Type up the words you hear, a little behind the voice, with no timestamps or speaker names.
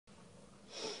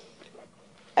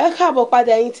ẹ káàbọ̀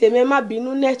padà ẹ̀yin tèmi ẹ má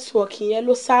bínú nẹ́tíwọ̀kì yẹn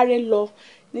ló sáré lọ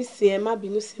nísìnyí ẹ má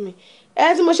bínú sí mi.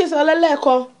 Tí mo ṣe sọ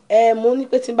lẹ́lẹ́ẹ̀kan mo ní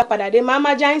pé tí n bá padà dé máa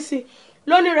má jáìsì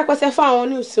lónìí rẹpẹtẹ fún àwọn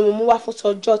news mo mú wá fún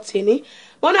tọjọ́ tèmi.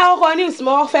 Mo ní àkọ́kọ́ news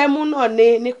mo fẹ́ mú náà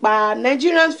ní nípa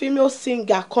Nigerian female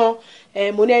singer kan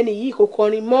mo ní ẹni yìí kò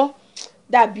kọrin mọ́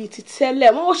dàbí ti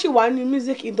tẹ́lẹ̀ wọ́n ó sì wà ní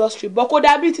music industry bọ́ kó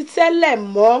dàbí ti tẹ́lẹ̀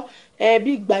mọ́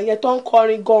bí ìgbà yẹn tó ń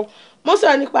kọrin gan. Mo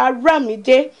sọ̀rọ̀ nípa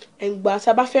Ladydee ẹ̀ǹgbà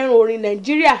tá a bá fẹ́ràn orin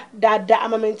Nàìjíríà dáadáa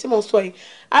amọ̀mẹ́ni tí mo sọ yìí.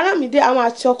 Ladydee àwọn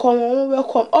àti ọkọ wọn wọ́n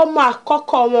welcome ọmọ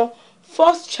àkọ́kọ́ wọn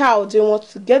first child wọn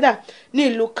together ní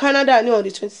ìlú Canada ní on the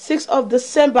 26th of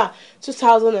December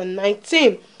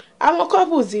 2019. Àwọn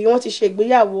couples yìí wọ́n ti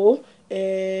ṣègbéyàwó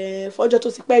fọ́jọ́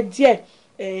tó ti pẹ́ díẹ̀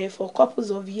for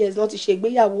couples of years wọ́n ti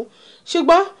ṣègbéyàwó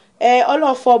ṣùgbọ́n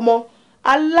ọlọ́fọmọ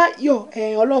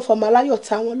aláyọ̀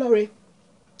táwọn lọ́rẹ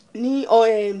ní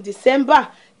December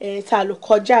tá ló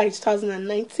kọjá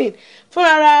 2019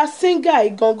 fúnra singer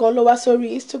gangan ló wá sórí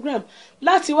Instagram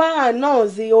láti wá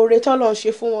announce oore tọ́lọ́run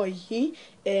ṣe fún wọn yìí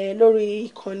lórí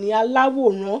ìkànnì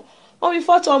aláwòrán wọ́n fi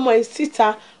fọ́tò ọmọ yìí síta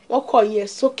wọ́n kọ yẹn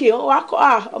sókè wọ́n wá kọ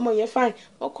ọmọ yẹn fine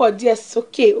wọ́n kọ díẹ̀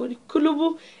sókè orí kúlúbù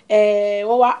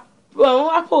wọ́n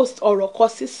wá post ọ̀rọ̀ kan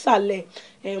sísàlẹ̀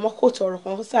wọ́n kò tọ̀rọ̀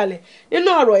kan sísàlẹ̀ nínú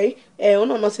ọ̀rọ̀ yìí wọ́n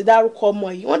náà ti dárúkọ ọmọ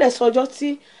yìí wọ́n dẹ̀ sọjọ́ tí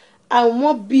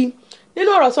àwọn bí nínú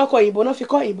ọ̀rọ̀ tọkọ òyìnbó náà fi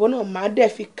kọ́ òyìnbó náà má dẹ̀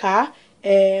fi kà á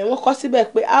wọ́n kọ síbẹ̀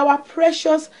pé our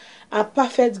precious and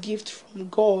perfect gift from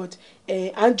God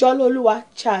Anjọ́lólúwa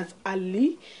Charles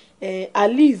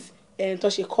Alice tó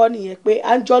ṣe kọ́ nìyẹn pé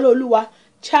Anjọ́lólúwa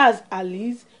Charles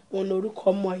Alice wọn lórúkọ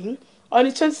ọmọ yìí on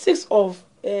the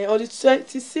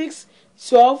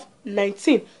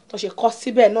 26/12/19 tó ṣe kọ́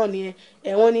síbẹ̀ náà nìyẹn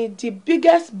wọ́n ní the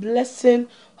biggest blessing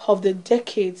of the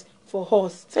decade for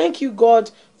us thank you God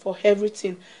for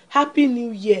everything happy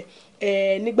new year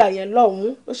nígbà yẹn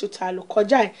lọ́hùn lóṣù tá a lò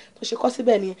kọjá ẹ̀ tó ṣe kọ́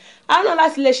síbẹ̀ nìyẹn àná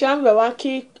láti lè ṣe àwọn ìbẹ̀wò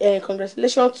kí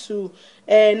congratulations to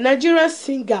Nigerian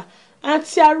singer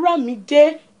àǹtí Ladydee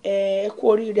kú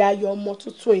oríire ayọ̀ ọmọ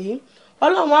tuntun yìí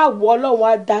ọlọ́run á wọ ọlọ́run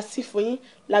á dá sí fún yín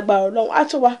lágbára ọlọ́run á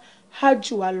tó wá á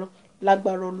jù wá lọ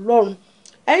lágbára ọlọ́run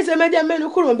ẹ̀yin ṣe méjì mẹ́nu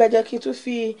kúrò ń bẹ̀jẹ̀ kí n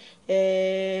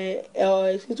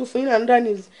tún fún yín another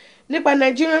news nípa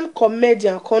Nigerian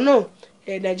comedian kan náà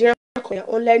Nigerian comedian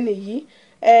ọ̀nlẹ́ni yìí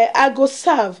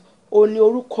Agoserve òní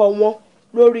orúkọ wọn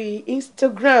lórí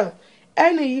Instagram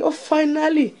ẹni yìí ó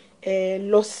finally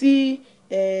lọ sí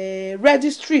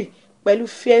registry pẹ̀lú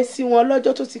fiẹ́nsì wọn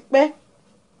ọlọ́jọ́ tó ti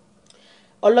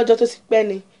pẹ́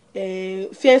ni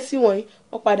fiẹ́nsì wọn yìí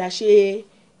wọ́n padà ṣe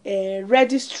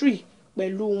registry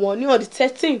pẹ̀lú wọn ní on the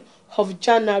 13th of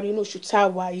January ní oṣù tá a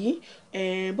wà yìí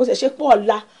bó ṣe pọ̀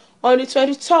ọ̀la on the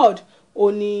 23rd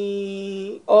òní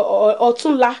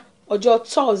ọ̀túnla ọjọ́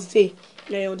Thursday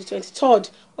on the 23rd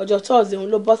ọjọ́ Thursday òun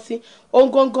ló bọ́ sí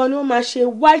ohun gangan ni wọ́n máa ṣe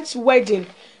white wedding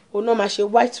òun náà máa ṣe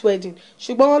white wedding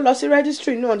ṣùgbọ́n wọ́n lọ sí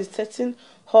registry ní on the 13th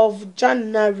of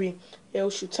January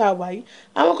oṣù tá a wà yìí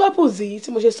àwọn couples yìí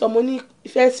tí mo ṣe sọ mo ní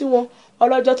ìfẹ́ sí wọn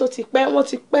ọlọ́jọ́ tó ti pẹ́ wọ́n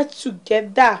ti pẹ́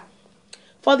together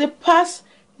for the past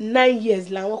 9 years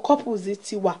làwọn couples yìí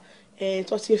ti wà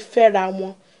tó ti fẹ́ra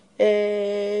wọn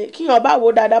kíyàn bá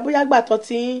wò dáadáa bóyá gbà tó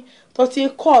ti ń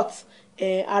court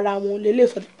ara wọn lélẹ̀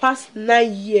for the past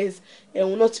 9 years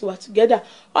ẹ̀hún náà ti wà together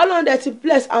ọlọ́run dẹ̀ ti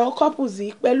bless àwọn couples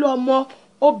yìí pẹ̀lú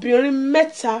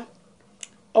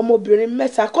ọmọbìnrin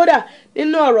mẹ́ta kódà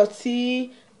nínú ọ̀rọ̀ tí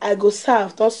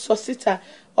Agoserve tó sọ síta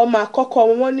ọmọ àkọ́kọ́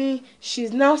wọn ní she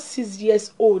is now 6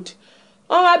 years old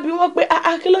wọ́n wá bí wọ́n pé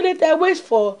kí ló dé tẹ́ wait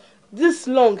for this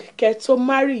long kẹ́ tó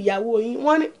marry ìyàwó yín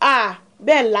wọ́n ní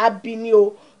bẹ́ẹ̀ lábí ni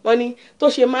o wọ́n ní tó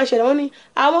ṣe máa ń ṣẹlẹ̀ wọ́n ní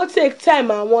àwọn take time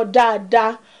àwọn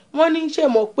dáadáa wọ́n ní ṣe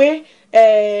mọ̀ pé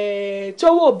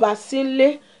tówó bá sí nílé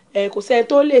kò sẹ́ni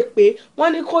tó lè pé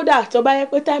wọ́n ní kódà tó bá yẹ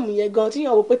pé táìmù yẹn gan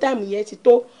tíyàn wò pé táìmù yẹn ti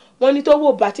tó wọ́n ní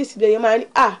tówó bá tí ìsìlẹ̀ yẹn máa ní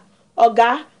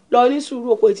ọ̀gá lọ ní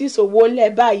sùúrù kò tí ì sòwò ńlẹ̀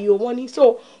báyìí o wọ́n ní so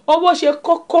owó ṣe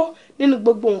kókó nínú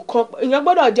gbogbo nǹkan èèyàn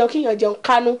gbọ́dọ̀ jẹun kíyàn jẹun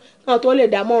kánú náà tó lè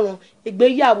dámọ̀ràn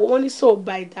ìgbéyàwó wọ́n ní so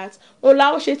by that òun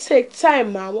làwọn ṣe take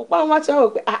time àwọn pàwọn wá ti wọ́n rò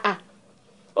pé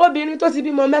obìnrin tó ti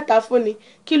bímọ mẹ́ta fún ni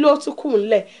kí ló tún kù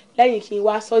ńlẹ̀ lẹ́yìn kí n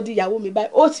wá sọ di ìyàwó mi báyìí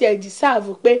ó tiẹ̀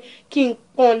deserve pé kí n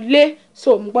pọ́n lé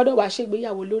so mo gbọ́dọ̀ wá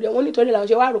ṣègbéyàwó lórí ẹ̀ wọ́n nítorí làwọn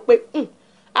ṣe wá rò pé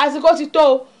àsìkò ti tó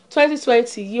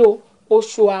 2020 yìí o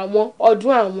oṣù àwọn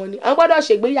ọdún àwọn ni àwọn gbọ́dọ̀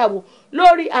ṣègbéyàwó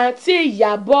lórí àǹtí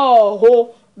Ìyábọ̀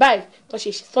báyìí tó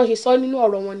ṣe sọ nínú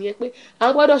ọ̀rọ̀ wọn nìyẹn pé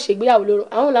àwọn gbọ́dọ̀ ṣègbéyàwó lórí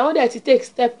àwọn làwọn dẹ̀ ti take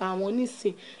step àwọn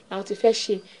nísìn làwọn ti fẹ́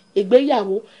ṣe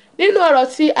ìgbéyàwó nínú ọ̀rọ̀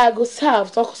tí Agoserve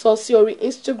tó sọ sí orí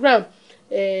Instagram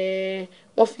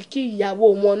wọ́n fi kí ìyàwó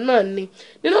wọn náà ni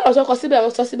nínú ọ̀rọ̀ tó kọ síbẹ̀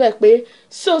wọ́n sọ síbẹ̀ pé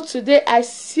so today I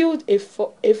sealed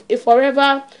a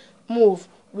forever move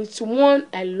with one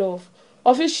I love.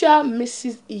 Official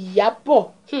Mrs.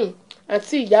 Iyabo.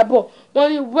 Auntie Iyabo.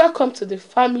 Wọ́n welcome to the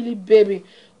family baby.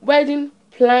 Wedding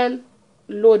plan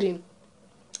loading.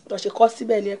 Tó ṣe kọ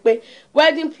síbẹ̀ ni pé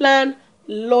wedding plan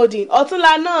loading.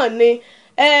 Ọ̀túnla náà ni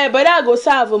bọ́dá àgọ́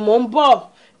sáàbù mò ń bọ̀.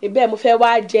 Ibẹ̀ mo fẹ́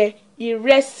wá jẹ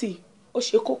ìrẹsì. Ó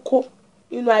ṣe kókó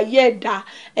nínú ayé ẹ̀dá.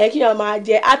 Kí èèyàn máa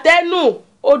jẹ àtẹnu.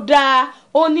 Ó dáa.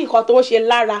 Ó ní nǹkan tó ń ṣe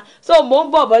lára. So mò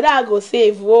ń bọ̀ bọ́dá àgọ́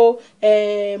save o.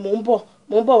 Mò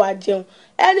ń bọ̀ wá jẹun.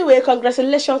 Anyway,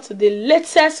 congratulations to the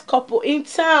latest couple in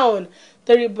town.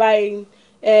 By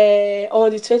on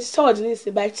the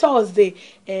 23rd, by Thursday,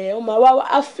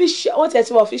 official, wọ́n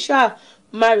tẹ̀sí official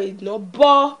marriage no,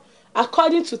 but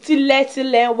according to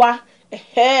tilẹ̀ wa,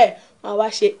 wọ́n wá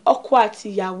ṣe ọkọ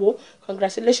àti ìyàwó.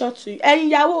 Congratulations to you. Ẹ̀yin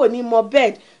ìyàwó ò ní mọ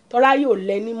bed, tọ́lá yóò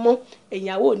lẹ́ni mọ́. Ẹ̀yin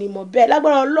ìyàwó ò ní mọ bed.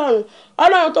 Lágbára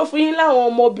Ọlọ́run tó fún yín láwọn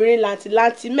ọmọbìnrin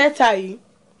làǹtìlanti mẹ́ta yìí.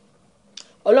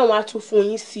 Ọlọ́run á tún fún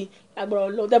yín sí. Lágbára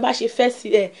Ọlọ́run tẹ́ bá ṣe fẹ́ sí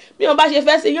bí wọ́n bá ṣe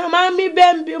fẹ́ sí yín máa ń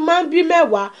bí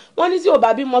mẹ́wàá. Wọ́n ní tí ò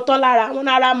bá bímọ tán lára wọn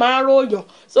lára máa ń ròyàn.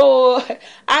 So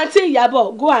Aunty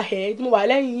Iyabo, go ahead. Mo wà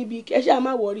lẹ́yìn yín bí kẹ́ ṣáà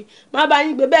má worry. Má bá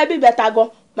yín gbé bẹ́ẹ̀ bí bẹ́ta gan.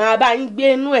 Má bá yín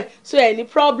gbé inú ẹ̀. So any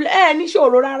problem ní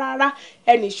ṣòro rárá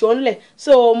ẹni ṣónlẹ̀.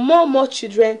 So more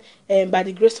children by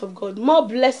the grace of God. More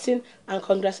blessing and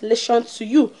congratulations to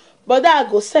you. But that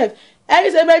go serve. Ẹni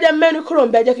ṣe bẹ́ẹ̀ jẹ́ mẹ́nu kúrò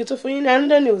ń bẹ́ẹ̀ jẹ́ kí n tún fún yín ní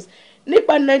another news.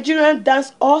 Nípa Nigerian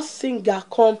dance hall singer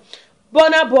kan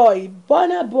Burna Boy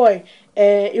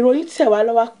ìròyìn tẹ̀ wá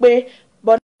lọ́wọ́ pé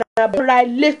Burna Boy ra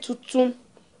ilé tuntun,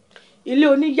 ilé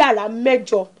oníyàrá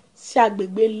 8 sí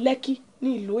agbègbè Lekki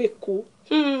ní ìlú Èkó.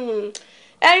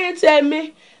 Ẹ̀yin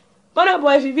tèmi, Burna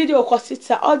Boy fi fídíò kan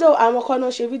síta. Although àwọn kan náà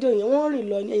ṣe fídíò yẹn wọ́n rìn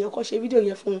lọ ní èèyàn kan ṣe fídíò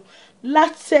yẹn fún wọn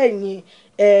látẹ̀yìn.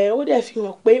 Ó dẹ̀ fi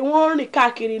hàn pé wọ́n rìn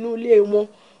káàkiri inú ilé wọn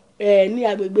ní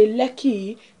agbègbè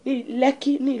Lekki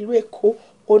ní ìlú Èkó.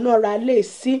 Ọ̀nà ra lè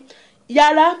sí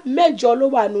yàrá 8 ló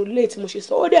wà nínú ilé tí mo ṣe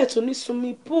sọ. Ó dẹ̀ tún ní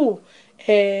swimming pool.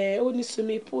 Ó ní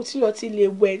swimming pool tí yàn ti lè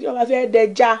wẹ̀ tí wọ́n bá fẹ́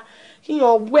dẹja kí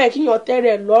yàn wẹ̀ kí yàn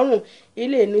tẹ́rẹ̀ lọ́rùn.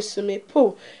 Ilé ní swimming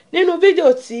pool. Nínú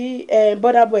fídíò tí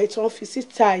Burna Boy tó ń fi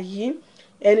síta yìí,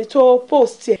 ẹni tó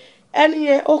post ẹ̀, ẹni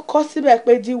yẹn ó kọ síbẹ̀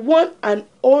pé the one and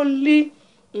only,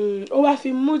 ó wá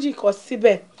fi mújì kọ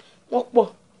síbẹ̀. Wọ́n pọ̀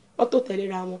wọ́n tó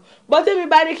tẹ̀léra wọn. But tèmi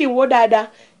bá ní kí n wò dáadáa,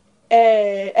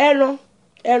 ẹran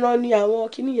ni àwọn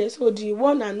kìíní yẹn. So the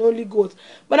one and only goat.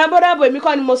 Burna Boy mi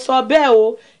kọ́ ni mo sọ bẹ́ẹ̀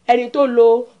o. Ẹni tó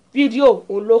lo fídíò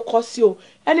òun ló kọ sí o.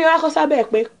 Ẹni wá kọ sábẹ́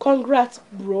pé congrats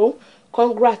bro.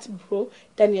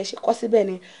 Tẹ́ni ẹ̀ ṣe kọ síbẹ̀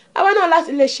ni. Àwọn náà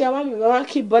láti lè ṣe àwọn mìíràn wọn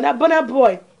kí Burna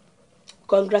Boy,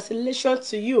 congratulations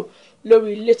to you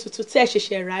lórí ilé tuntun tí ẹ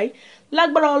ṣẹ̀ṣẹ̀ rà yìí.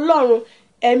 Lágbára Ọlọ́run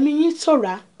ẹ̀mí yín tó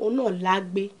rà òun náà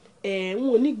lágbé.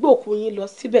 Wọn ò ní gbòkú yín lọ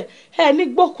síbẹ̀. Ní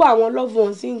gbòkú àwọn loved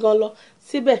ones yín gan lọ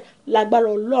síbẹ̀. Lágbára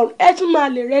Ọlọ́run ẹ tún máa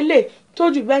lè rẹ́lẹ̀ tó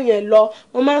jù bẹ́ẹ̀ yẹn lọ.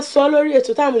 Mo máa ń sọ lórí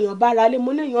ètò táwọn èèyàn bá ra lé.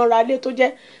 Mo ní èèyàn ra lé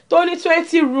tó ní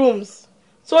 20 rooms,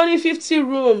 tó ní 50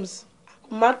 rooms.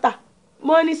 Kò mátà.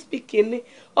 Money speaking ni.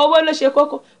 Owó ló ṣe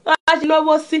kókó. Wọ́n bá ṣe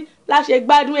náwó sí láṣẹ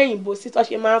gbádùn èyìnbó sí tó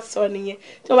ṣe máa ń sọ nìyẹn.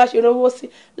 Tí wọ́n bá ṣe náwó sí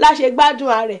láṣẹ gbádùn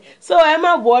ààrẹ. So ẹ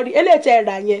má worry. Eléyìí tẹ́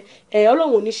rà yẹn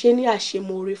Ọlọ́run ò ní ṣe ní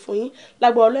àṣemọ̀ọ́rẹ́ fún yín.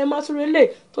 Lágbára Ọlọ́run ẹ má tún relé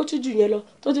tó tún jù yẹn lọ.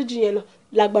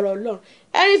 Lágbára Ọlọ́run.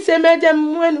 Ẹni tí méje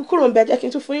mú ẹnu kúrò ń bẹ jẹ́ kí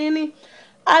n tún fún yín ní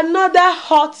another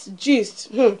hot gist.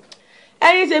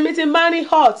 Ẹni tí mi ti máa ní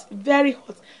hot, very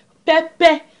hot,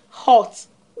 pepper hot.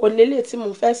 Olélè tí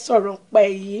mo fẹ́ sọ̀rọ̀ pẹ̀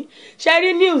yìí. Ṣé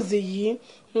rí news yìí?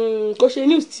 Kò ṣe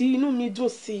news tí inú mi dùn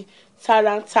sí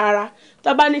tarantara.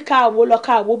 Tá bá ní káàwó lọ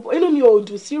káàwó, inú mi ò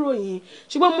dùn sí ìròyìn.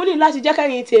 Ṣùgbọ́n mo ní láti jẹ́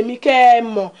kẹ́yin tèmi kẹ́ ẹ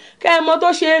mọ̀ tó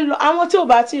ṣe ń lọ. Àwọn tí ò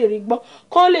bá ti rí gbọ́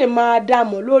kán lè máa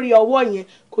dààmú lórí ọwọ́ yẹn.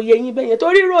 Kò yé yín bẹ́yẹn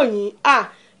torí ìròyìn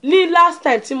ní last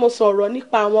time tí mo sọ̀rọ̀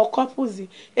nípa àwọn couples,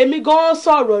 èmi gan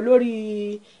sọ̀rọ̀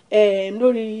lórí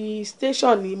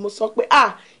station ni mo sọ pé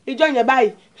ìjọ yẹn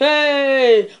báyìí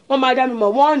wọ́n máa dá mi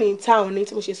mọ̀ wọ́n ní town ní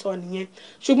tí mo ṣe sọ nìyẹn.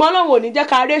 Ṣùgbọ́n Ọlọ́run ò ní jẹ́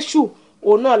ká réṣù.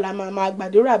 Òun náà la máa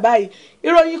gbàdúrà báyìí.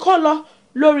 Ìròyìn kan lọ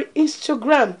lórí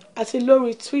Instagram àti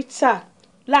lórí Twitter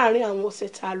láàrin àwọn ọ̀sẹ̀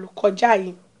tá a lò kọjá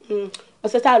yìí.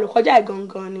 Ọ̀sẹ̀ tá a lò kọjá yìí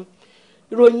gangan ni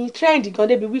ìròyìn trend gan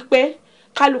débi wípé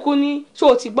kálukú ní ṣó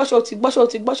o ti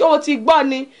gbọ́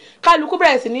ni kálukú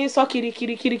bẹ̀rẹ̀ sí ní sọ kiri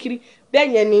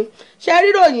bẹ́ẹ̀ yẹn ni. Ṣé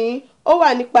ríròyìn ó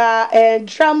wà nípa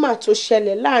drama tó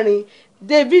ṣẹlẹ̀ láàrin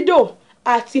Davido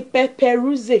àti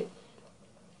Pepperuze.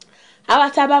 Àwa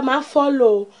tá a bá máa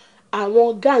follow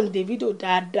àwọn gang Davido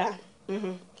dáadáa,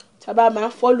 tá a bá máa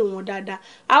follow wọn dáadáa,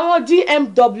 àwọn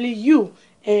DMW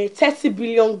 30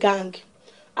 billion gang,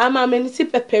 a máa mẹni tí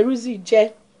Pepperuze jẹ́.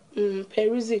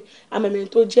 Peruzzi àmọ̀mẹ́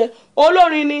tó jẹ́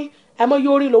olórin ni àmọ́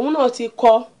yorin lòun náà ti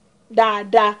kọ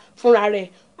dáadáa fúnra rẹ̀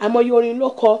àmọye orin ló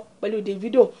kọ pẹ̀lú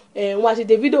Davido wọn àti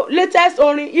Davido latest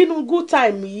orin inú good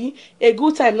time yìí a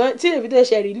good time náà tí Davido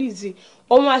ṣe release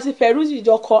òun àti Peruzzi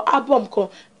jọ kọ album kan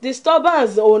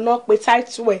Disturbance òun náà pé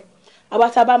title ẹ̀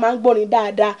àbátaba máa ń gbọ́rin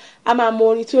dáadáa a máa mọ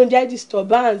orin tí ó ń jẹ́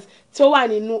Disturbance tí ó wà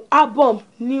nínú album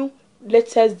new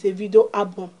latest Davido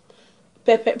album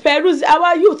Peruzzi àwa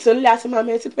youth ńlẹ̀ àti máa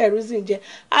mẹ́tí Peruzzi ń jẹ́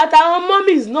àtàwọn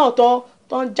mummies náà tó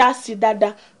ń já sí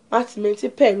dáadáa láti mẹ́tí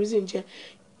Peruzzi ń jẹ́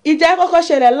ìjà kọ́kọ́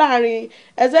ṣẹlẹ̀ láàrin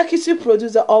executive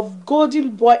producer of Golden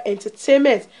Boy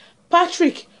Entertainment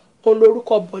Patrick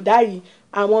olórúkọ bọ̀dá yìí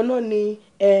àwọn náà ni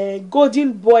Golden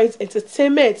Boys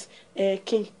Entertainment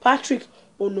King Patrick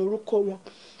olórúkọ wọn.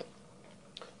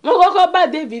 wọ́n kọ́kọ́ bá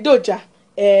Davido jà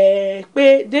pé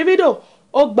Davido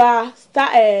ó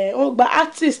gba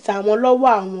artist àwọn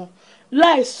lọ́wọ́ àwọn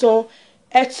láì san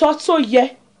ẹ̀tọ́ tó yẹ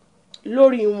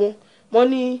lórí wọn. wọ́n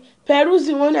ní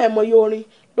Peruzzi wọn ní àìmọye orin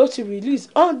ló ti release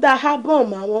under album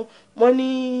àwọn. wọ́n ní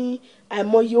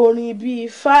àìmọye orin bíi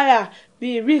fire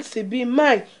bíi risk bíi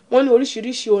mine wọ́n ní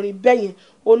oríṣiríṣi orin bẹ́yẹn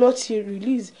oná ti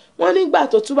release. wọ́n nígbà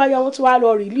tó tún bá yá wọ́n tún wá lọ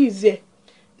release ẹ̀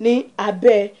ní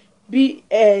abẹ́ bí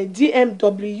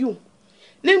DMW.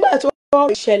 nígbà tó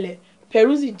rọrùn ìṣẹ̀lẹ̀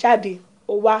Peruzzi jáde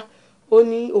ó wá ó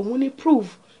ní òun ní proof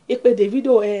pé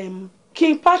Davido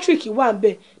King Patrick wà ń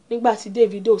bẹ̀ nígbà tí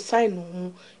Davido sign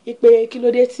òun pé kí ló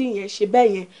dé tí ìyẹn ṣe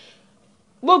bẹ́ẹ̀ yẹn.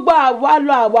 gbogbo àwa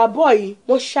lọ àwa bọ̀ yìí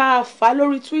wọ́n ṣáfà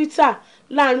lórí Twitter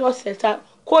láàrin ọ̀sẹ̀ ta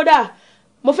kódà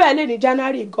mo fẹ́ lé ní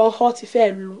January gan hot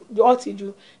ju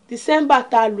December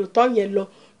ta lò tán yẹn lọ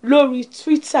lórí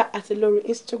Twitter àti lórí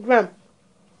Instagram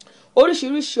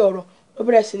oríṣiríṣi ọ̀rọ̀ ló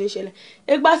bẹ̀rẹ̀ sí ní ṣẹlẹ̀.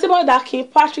 ìgbà tí bọ́dà King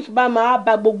Patrick bá máa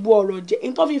ba gbogbo ọ̀rọ̀ jẹ́ ní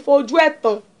tó fi fojú ẹ̀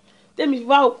tán tèmi fi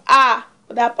wá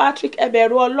bọ́dà Patrick ẹ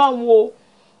bẹ̀rù Ọlọ́run o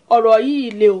ọ̀rọ̀ yìí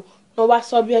le o wọ́n wá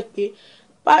sọ bí ẹ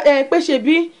pé ṣe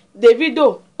bí Davido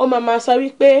ó máa sọ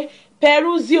wípé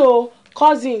Peruzzi o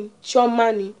cousin Chioma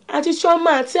ni àti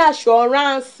Chioma àti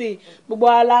assurance gbogbo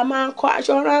ala máa ń kọ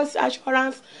assurance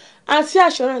àti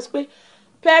assurance pé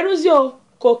Peruzzi o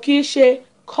kò kì í ṣe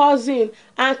cousin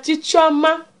àti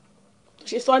Chioma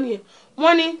ṣe sọ nìyẹn.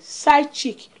 wọ́n ní side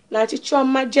chick láti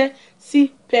Chioma jẹ́ sí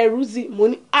Peruzzi. mo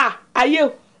ní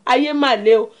ayé mà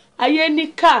le o ayé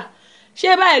níkà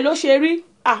ṣé báyìí ló ṣe rí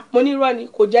mo ní irọ́ ni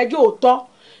kò jẹ́jọ́ òótọ́.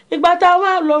 ìgbà tá a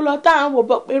wá lọ tá à ń wò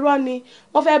bọ̀ pé irọ́ ni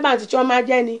wọ́n fẹ́ bá àti Chioma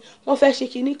jẹ́ ni wọ́n fẹ́ ṣe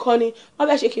kinní kan ni wọ́n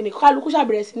fẹ́ ṣe kinní kálukú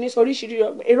ṣàbẹ̀rẹ̀ sí ní oríṣiríṣi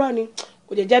irọ́ ni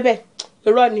kò jẹ́jẹ́ bẹ́ẹ̀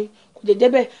irọ́ ni kò jẹ́jẹ́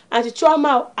bẹ́ẹ̀ àti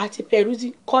Chioma àti Peruzzi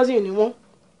cousin ni wọ́n.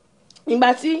 ìgbà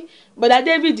tí bọ̀dà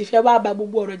David fẹ́ wá bà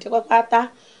gbogbo ọ̀rọ̀ jẹ́ pátá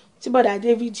tí bọ̀dà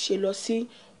David ṣe lọ sí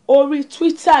orí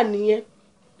Twitter nìyẹn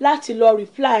láti lọ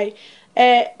reply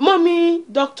mọ́mí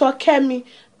Dr. Kẹ́mi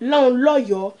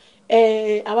lọ́yọ̀ọ́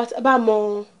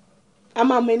a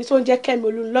máa mọ ẹni tó ń jẹ́ Kẹ́mi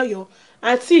Olúnlọ́yọ̀ọ́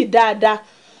àǹtí dáadáa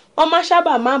wọ́n máa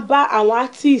sábà máa bá àwọn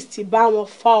artist bá wọn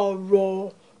fa ọ̀rọ̀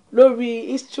lórí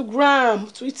Instagram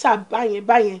Twitter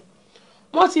báyẹn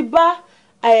wọ́n ti bá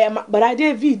bọ̀dà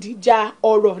David ja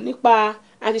ọ̀rọ̀ nípa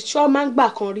àti Chioma gbà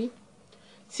kan rí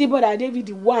tí bọ̀dà David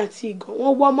wá àǹtí gan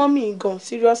wọ́n wọ́ mọ́mì gan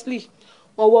seriously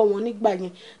wọ́n wọ́ wọn nígbà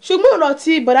yẹn. ṣùgbọ́n ọ̀rọ̀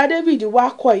tí bọ̀dà David wá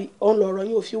kọ̀ yìí ọ̀n lọ̀rọ̀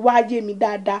yẹn ò fi wá yé mi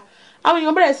dáadáa. àwọn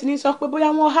èèyàn bẹ̀rẹ̀ sí ní sọ pé bóyá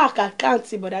wọ́n hack account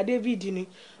bọ̀dà David ni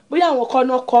bóyá àwọn kan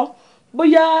náà kọ́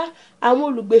bóyá àwọn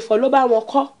olùgbèfọ̀ ló bá wọn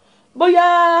kọ́ bóyá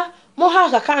wọ́n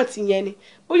hack account yẹn ni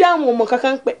bóyá àwọn ọmọ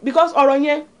kankan pé because ọ̀rọ̀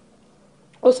yẹn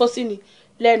ó sọ sí ni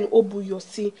lẹ́nu ó buyọ̀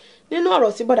sí nínú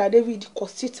ọ̀rọ̀ tí bọ̀dà David kọ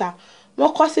síta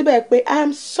wọ́n kọ síbẹ̀ pé I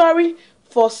am sorry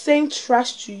for saying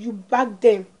trash to you back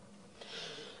then.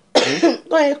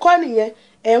 wọ́n kọ́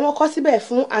nìyẹn wọ́n kọ síbẹ̀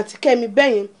fún àǹtí Kẹ́mi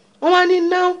bẹ́yẹn wọ́n wá ní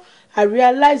now I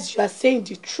realize you are saying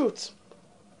the truth.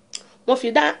 wọ́n fi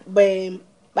dá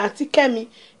àǹtí Kẹ́mi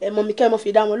mọ̀mí Kẹ́mi wọ́n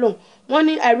fi dá wọn lóhùn wọ́n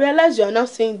ní I realize you are now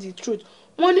saying the truth.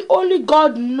 wọ́n ní only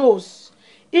God knows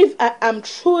if I am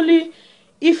truly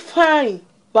Ifeanyi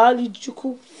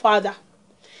biological father.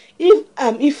 If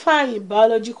I'm Ifeanyi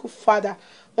biological father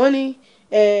wọ́n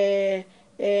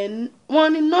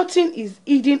ní nothing is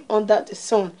hidden under the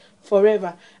sun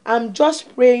forever. I'm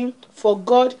just praying for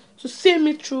God to see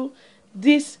me through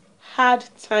this hard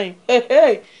time.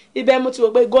 ibẹ̀ mo ti wò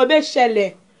pé gòbè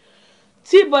ṣẹlẹ̀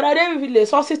tí bọ̀dà David lè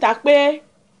sọ síta pé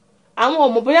àwọn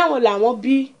ọmọ bóyá wọn làwọn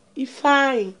bí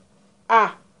Ifeanyi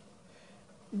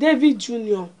David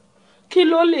Junior kí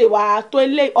ló lè wà tó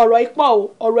ilé ọ̀rọ̀ ipò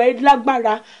ọ̀rọ̀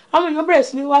lágbára. àwọn èèyàn bẹ̀rẹ̀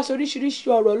sí ní wá sí oríṣiríṣi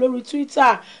ọ̀rọ̀ lórí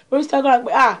Twitter lórí Instagram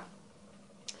pé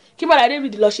kí bọ̀dà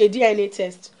David lọ ṣe DNA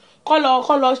test kọ́ lọ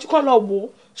wò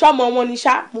ṣọ́mọ wọn ní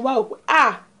ṣá mo wá wò pé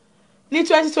ní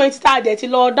 2020 tá a dẹ̀ ti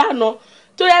lọ dáná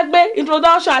tó yẹ pé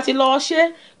introduction àti lọ ṣe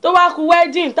tó wá kú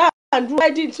wedding tá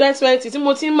wedding 2020 tí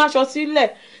mo ti ń máṣọ sílẹ̀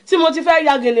tí mo ti fẹ́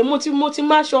ya gèlè mo ti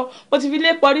máṣọ mo ti fi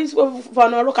lé pọrí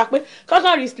fọ̀nà ọ̀rọ̀kà pé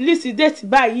kankan release date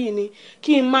báyìí ni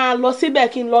kí n máa lọ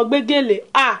síbẹ̀ kí n lọ gbé gèlè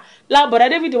lábọ̀dá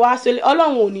David wá sọlé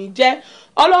ọlọ́run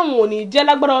ò ní jẹ́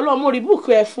lágbára ọlọ́run mo rí búùkù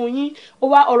ẹ̀ fún yín ó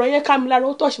wá ọ̀rọ̀ yẹn ká mi lára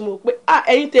ó tọ̀sí mo pé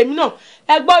ẹ̀yin tèmi náà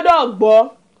ẹ gbọ́dọ̀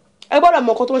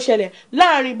mọ nǹkan tó ń ṣẹlẹ̀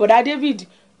láàrin bọ̀dá David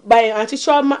by àǹtí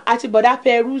Chioma àti bọ̀dá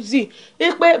Peruzzi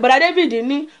wípé bọ̀dá David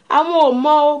ní àwọn ò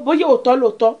mọ bóyá òótọ́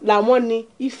lóòótọ́ làwọn ní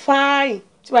ifeanyi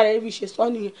tí bọ̀dá David ṣe sọ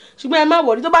nìyẹn ṣùgbọ́n ẹ má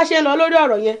wọ̀rí tó bá ṣe ń lọ lórí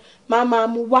ọ̀rọ̀ yẹn máa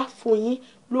mú wá fún yín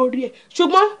lórí ẹ̀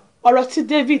ṣùgbọ́n ọ̀rọ̀ tí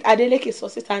David Adeleke sọ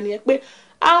síta nìyẹn pé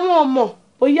àwọn ò mọ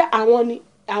bóyá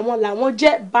àwọn làwọn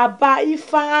jẹ́ bàbá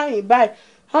ifeanyi báyìí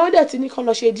àwọn dẹ̀ ti ní kán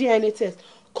lọ ṣe DNA test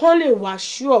kán lè wá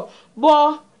ṣúọ̀ bọ́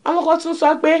àwọn kan tún sọ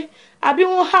pé àbí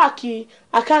wọ́n háàkì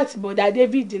àkáǹtì bọ̀dá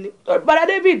David ni bọ̀dá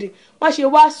David wọ́n ṣe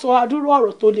wá sọ àdúró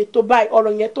ọ̀rọ̀ tó le tó báyìí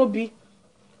ọ̀rọ̀ yẹn tóbi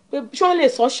pé ṣé wọ́n lè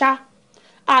sọ ṣá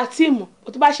àti ìmọ̀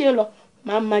tó bá ṣe ń lọ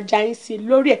máa já yín sí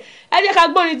lórí ẹ̀ ẹ jẹ́ ká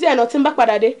gbọ́rin díẹ̀ náà tí ń bá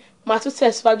padà dé máa tún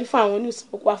tẹ̀síwájú fún àwọn news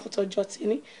mo kó wá fún tọjọ́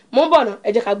tìní mò ń bọ̀ náà ẹ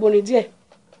jẹ́ ká gbọ́rin díẹ̀.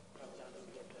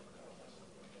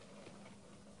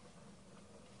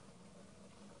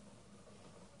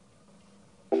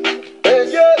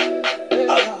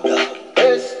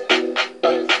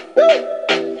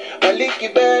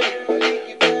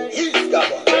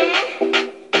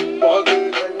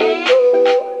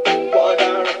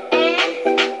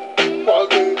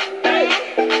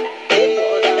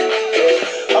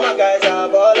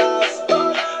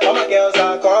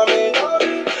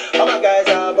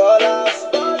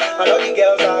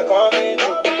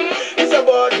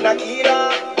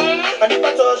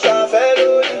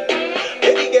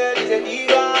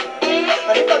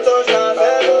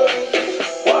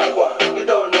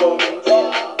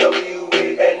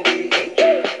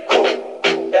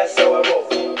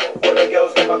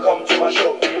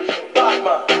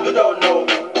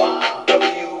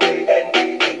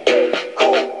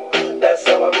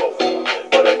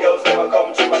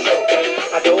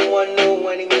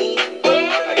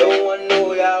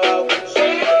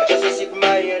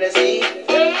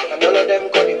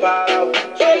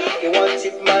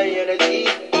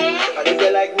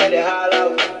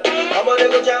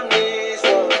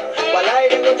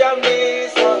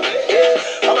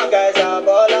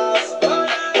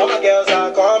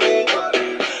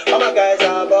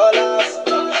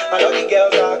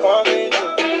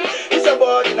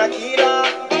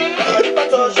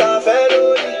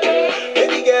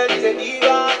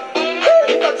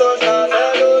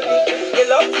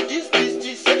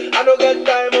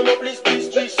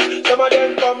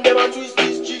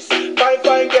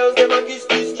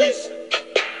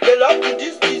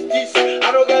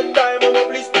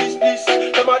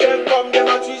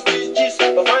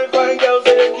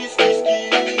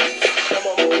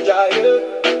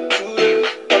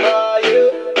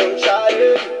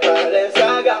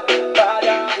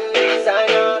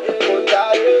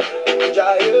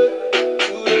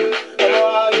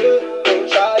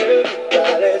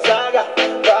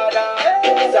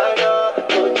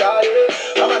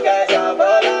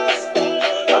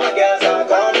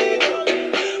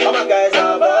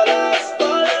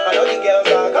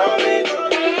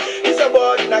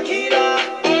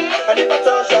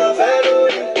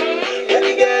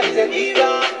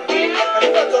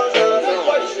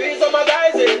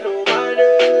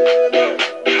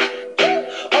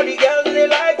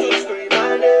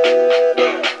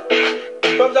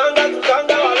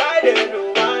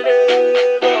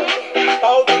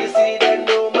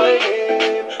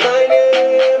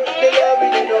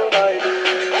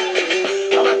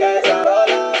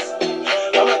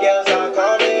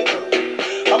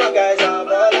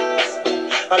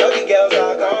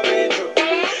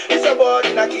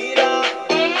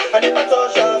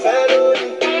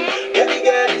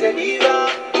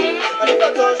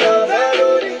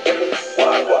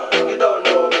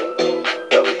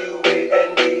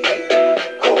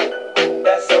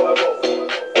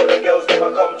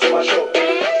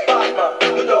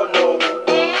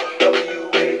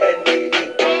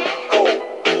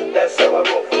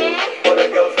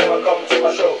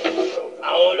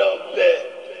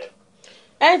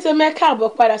 káàbọ̀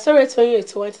padà sórí ètò yín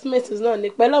ètò entertainment náà ní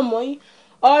pẹ̀lú ọmọ yín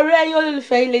ọ̀rẹ́ yín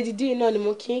olólùfẹ́ yín Ladydee náà ni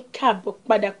mo kí ń káàbọ̀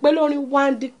padà pẹ̀lú orin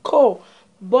Wandiko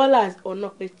Ballers ọ̀nà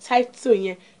pé title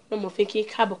yẹn náà mo fi kí ń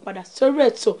káàbọ̀ padà sórí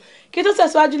ètò kí tó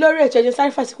tẹ̀síwájú lórí ètò ẹ̀jẹ̀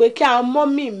sáré fàṣẹ pé kí àwọn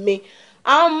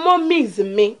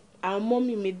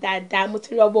mọ́mì mi dáadáa mo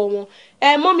ti rọ́bọ̀ wọn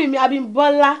mọ́mì mi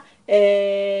Abímbọ́lá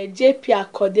JP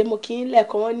Akode mo kí ń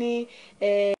lẹ́ẹ̀kan wọn ní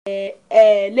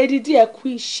Ladydee ẹ kú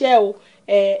iṣẹ́ o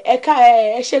ẹ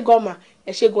ṣé gan mà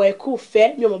ẹ ṣé gan ẹ kú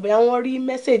fẹ́ mi ò mọ̀ bóyá wọ́n rí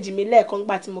mẹ́sẹ̀gì mi lẹ́ẹ̀kan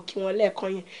gbà tí mo kí wọn lẹ́ẹ̀kan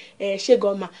yẹn ẹ ṣé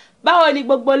gan mà báwo ni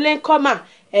gbogbo lè ń kọ́ mà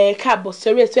káàbọ̀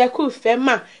sórí ètò ẹ kú ìfẹ́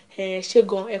mà ṣé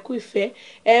gan ẹ kú ìfẹ́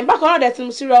bákan náà dẹ̀ tí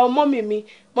mo sì rọ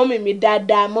mọ́mì mi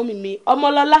dáadáa mọ́mì mi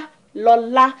ọmọlọ́lá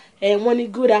lọ́lá wọ́n ní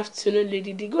good afternoon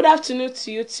Ladydee good afternoon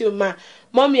to you too ma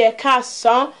mọ́mì ẹ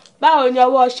káàsán báwo ni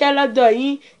ọwọ́ ọṣẹ́ lọ́dọ̀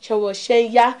yín ṣọwọ́ ṣẹ́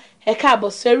ń yá ẹ káàbọ̀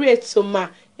sórí ètò mà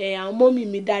àwọn mọ́mì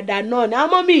mi dáadáa náà ní àwọn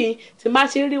mọ́mì yìí tí má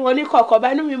ti rí wọn ní kọ̀ọ̀kan bá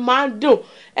inú mi máa ń dùn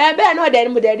bẹ́ẹ̀ náà dẹ̀ ni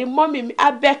mo dẹ̀ rí mọ́mì mi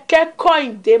Abẹ́kẹ́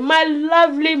Kọ́ìndé my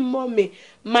lovely mommy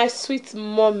my sweet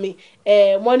mommy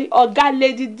wọ́n ní ọ̀gá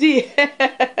Ladydee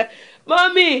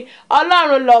mọ́mì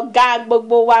ọlọ́run lọ̀gá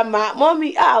gbogbo wa mà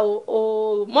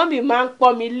mọ́mì máa ń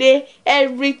pọ́n mi lé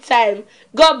every time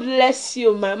God bless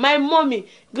you ma my mommy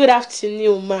good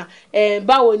afternoon ma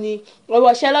báwo ni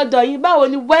ọwọ́ ṣẹ́ lọ́dọ̀ yín báwo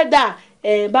ni weather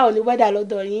báwo ni weather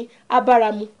lọ́dọ̀ yín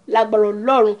abáramu lágbára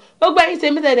Ọlọ́run gbogbo ẹ̀yin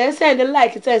tèmi tẹ̀lé ń send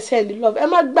like tẹ̀ ń send love ẹ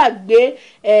má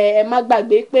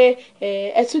gbàgbé pé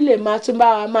ẹ tún lè máa tún bá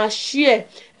wa máa share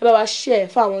ẹ bá wa share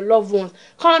fún àwọn loved ones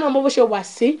káwọn náà mọ bó ṣe wà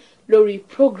sí lórí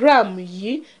program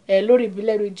yìí lórí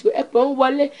ìbílẹ̀ rédíò ẹ pé ń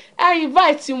wọlé ẹ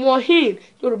invite wọn in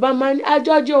Yorùbá máa ní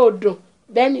àjọjẹ ọdún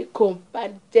bẹ́ẹ̀ni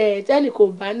kò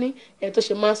bá ní tó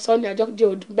ṣe máa ń sọ ní àjọjẹ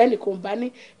ọdún bẹ́ẹ̀ni kò bá ní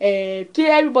tí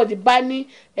everybody bá ní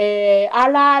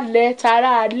ará alẹ́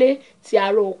tara alẹ́ ti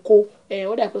ara oko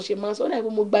ó dà pé ó ṣe máa ń sọ ó dà pé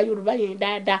mo gba Yorùbá yẹn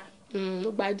dáadáa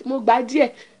mo gbà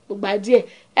díẹ̀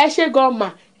ẹ ṣé gan mà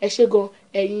ẹ ṣé gan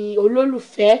ẹ̀yin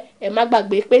olólùfẹ́ ẹ má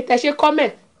gbàgbé pé tẹ ṣe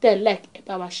comment tẹ like ẹ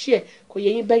bá wa share kò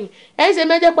yẹ yín bẹ́yìn ẹ̀yin ṣe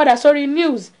méjì padà sórí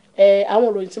news àwọn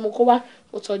ìròyìn tí mo kó wá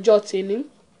mo tọjọ́ tèmi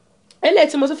eléyìí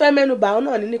tí mo tún fẹ́ mẹ́nu bà ọ́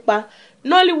náà ní nípa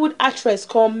Nollywood actress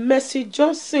kan Mercy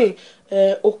Johnson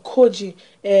Okoji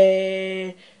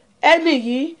ẹni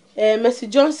yìí Mercy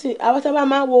Johnson àwọn tábà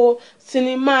máa wo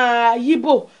sinimá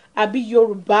Yíbò àbí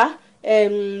Yorùbá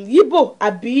Yíbò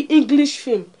àbí English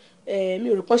film mi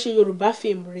ò rò pọ́n ṣe Yorùbá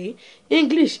film rèé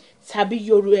English tàbí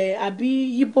àbí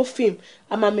Yíbò film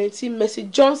àmàmẹ́tí Mercy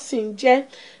Johnson jẹ́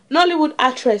Nollywood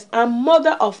actress and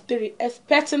mother of 3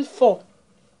 expecting 4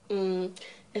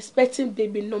 expecting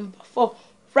baby number 4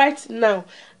 right now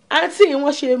àǹtí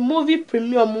wọ́n ṣe movie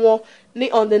premium wọn ní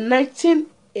on the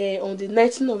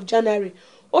 19th of January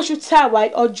oṣù tí a wà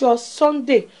ọjọ́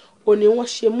Sunday òní wọ́n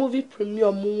ṣe movie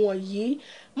premium wọn yìí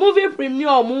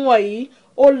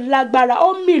ó lágbára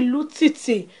ó mìlú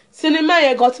tìtì sinimá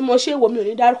yẹn gan tí mo ṣe wò mi ò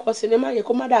ní dárúkọ sinimá yẹn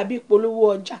kó má dàbí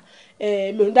ìpolówó ọjà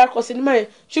mi ò ní dárúkọ sinimá yẹn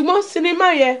ṣùgbọ́n sinimá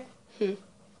yẹn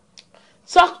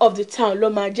talk of the town ló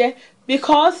máa jẹ́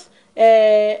because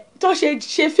tó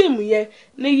ṣe fíìmù yẹn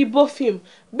ní Yíbò film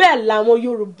bẹ́ẹ̀ làwọn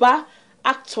Yorùbá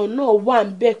actor náà wà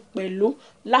ń bẹ̀ pẹ̀lú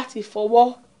láti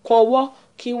fọwọ́ kanwọ́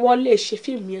kí wọ́n lè ṣe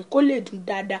fíìmù yẹn kó lè dùn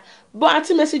dáadáa bọ́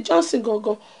àǹtí Mercy Johnson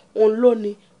gangan òun ló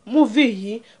ní movie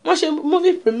yìí wọ́n ṣe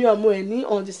movie premium ẹ̀ ní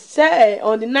on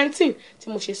the 19th tí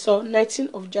mo ṣe sọ 19th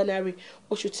of January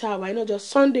oṣù tí a wà ní ọjọ́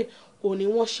Sunday òní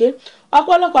wọ́n ṣe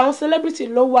ọ̀pọ̀lọpọ̀ àwọn celebrity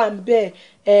ló wà ń bẹ̀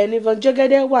Nivon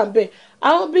Jẹ́gẹ́dẹ́ wà ń bẹ̀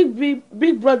àwọn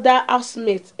big brother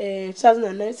housemate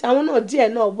 2019 àwọn náà díẹ̀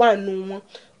náà wà nù wọn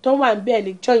tó wà ń bẹ̀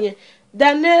níjọ́ yẹn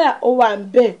Daniela ó wà ń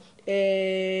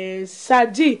bẹ̀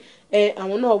Sadi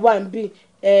àwọn náà wà ń bẹ̀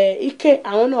Ike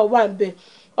àwọn náà wà ń bẹ̀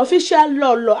official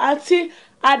lọ́ọ̀lọ́ àti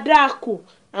Adaku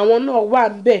àwọn náà wà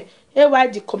ń bẹ̀ AY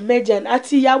the comedian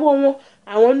àti ìyàwó wọn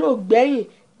àwọn náà gbẹ̀yìn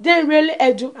Denrele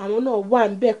Edu àwọn náà wà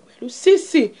ń bẹ̀ pẹ̀lú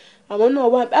Sisi àwọn náà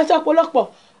wà ń bẹ̀ àti ọ̀pọ̀lọpọ̀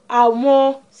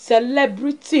àwọn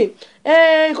celebrity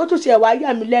nǹkan tó tiẹ̀ wá yà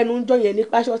mí lẹ́nu ń jọ yẹn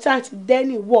nípa aṣọ tí àǹtí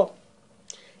Denny wọ̀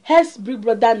ex Big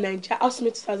Brother Naija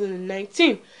housemate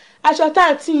 2019 aṣọ tí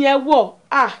àǹtí yẹn wọ̀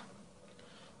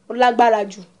ó lágbára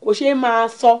jù kò ṣeé máa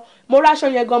sọ mo ráṣọ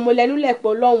yẹn gan mo lẹ́nu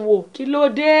lẹ̀pọ̀ lọ́hùn o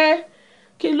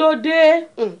kí ló dé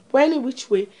but any which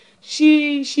way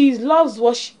she loves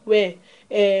what she wear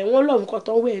wọ́n love nǹkan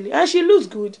tó ń wear ni and she looks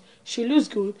good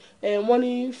wọ́n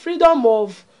ní freedom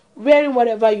of wearing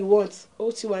whatever you want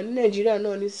ó ti wà ní Nàìjíríà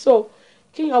náà ni so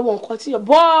kíyàn wọ nǹkan tí yàn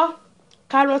bọ́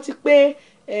ká rántí pé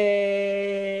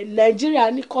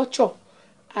Nàìjíríà ní culture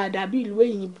àdàbí ìlú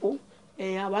òyìnbó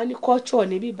àwa ní culture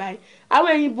níbí báyìí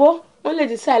àwọn òyìnbó wọ́n lè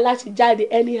decide láti jáde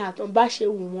anyhow tó ń bá ṣe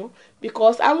wù wọ́n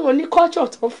because àwọn ò ní culture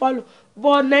tó ń follow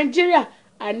but Nigeria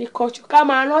a ní culture ká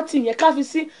máa rántí yẹn ká fi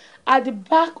sí at the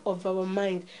back of our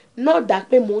mind not that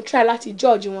pé mò ń try láti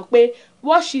judge wọn pé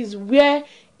what she's wear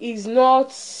is not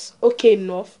okay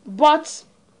enough but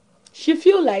she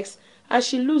feel likes and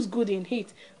she looks good in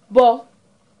it but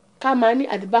ká máa ní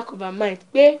at the back of her mind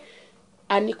pé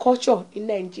a ní culture in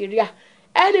Nigeria.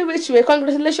 Any which way,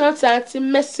 congratulations to Auntie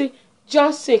Mercy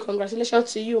Johnson.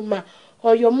 Congratulations to you, ma,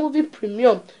 on your movie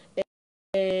premium.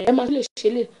 ẹ máa lè ṣe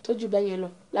lè tójú bẹ́ẹ̀ yẹn lọ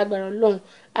lágbára Ọlọ́run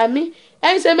àmì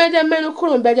ẹ̀yin ṣe mẹ́jẹ mẹ́nu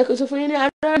kúrò ń bẹ́jẹ́ kí n tó fún yín ní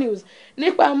another news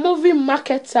nípa movie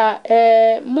maker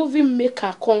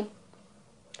kan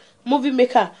movie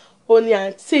maker òní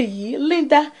àǹtí yìí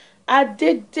Linda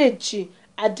Adédèjì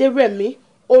Adérẹ̀mí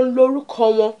òun lórúkọ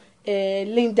wọn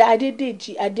Linda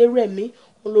Adédèjì Adérẹ̀mí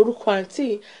òun lórúkọ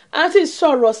àǹtí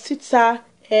sọ̀rọ̀ síta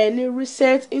ní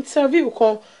recent interview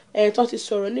kan tó ti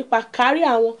sọ̀rọ̀ nípa kárí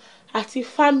àwọn àti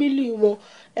fámílì wọn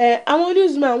àwọn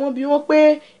newsman wọ́n bi wọ́n pé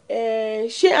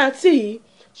ṣé àǹtí yìí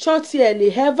ṣán tiẹ̀ lè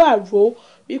ever rò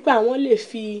wípé àwọn lè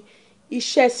fi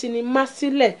iṣẹ́ sinimá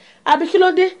sílẹ̀ àbí kí ló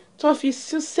dé tí wọ́n fi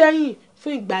sún sẹ́yìn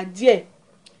fún ìgbà díẹ̀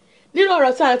nínú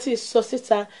ọ̀rọ̀ tí àǹtí sọ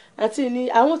síta àǹtí ní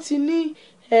àwọn ti ní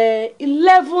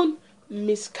 11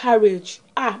 miscarriage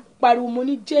pariwo mo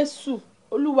ní Jésù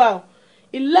Olúwa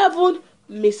 11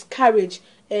 miscarriage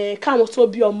káwọn tó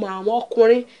bí ọmọ àwọn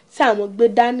ọkùnrin tí àwọn gbé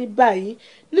dání báyìí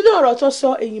nínú ọ̀rọ̀ tó sọ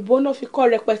èyìnbó náà fi kọ́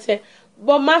rẹpẹtẹ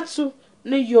bọ́ mátù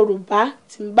ní Yorùbá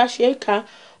tí n bá ṣe é kà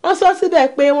wọ́n sọ síbẹ̀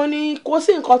pé wọ́n ní kò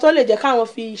sí nǹkan tó lè jẹ́ káwọn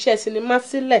fi iṣẹ́ sinimá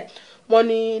sílẹ̀ wọ́n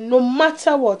ní no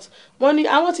matter what wọ́n ní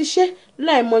àwọn ti ṣe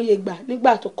láìmọye ìgbà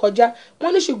nígbà tó kọjá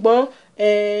wọ́n ní ṣùgbọ́n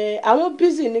àwọn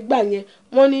busy nígbà yẹn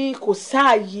wọ́n ní kò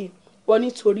sáàyè wọ́n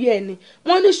nítorí ẹ̀ ni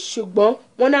wọ́n ní ṣùgbọ́n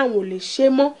wọ́n ní àwọn ò lè ṣe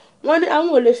mọ́ wọ́n ní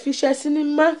àwọn ò lè fi iṣẹ́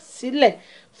sinimá sílẹ̀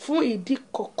fún ìdí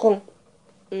kankan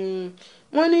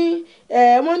wọ́n ní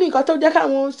nǹkan tó jẹ́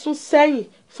káwọn sún sẹ́yìn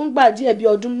fúngbà díẹ̀ bíi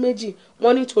ọdún méjì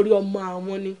wọ́n nítorí ọmọ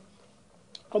àwọn ni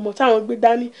ọmọ táwọn gbé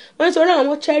dání wọ́n nítorí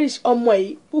àwọn cherish ọmọ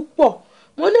yìí púpọ̀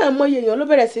wọ́n ní àmọye èèyàn ló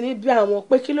bẹ̀rẹ̀ sí ní bí àwọn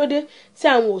pé kí ló dé tí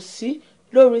àwọn ò sí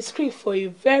lórí screen for a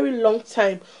very long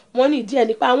time wọ́n ní ìdí ẹ̀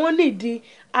nípa àwọn nídìí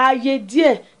ààyè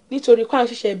díẹ̀ nítorí pé àwọn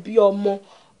ṣẹ̀ṣẹ̀ bí ọmọ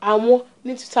àwọn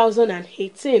ní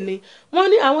 2018 ni wọ́n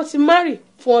ní àwọn ti marry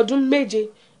fún ọdún méje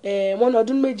wọ́n ní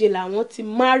ọdún méje làwọn ti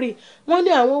marry wọ́n ní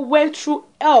àwọn went through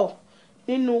hell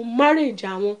nínú marriage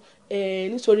àwọn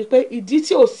nítorí pé ìdí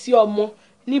tí ò sí ọmọ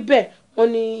níbẹ̀ wọ́n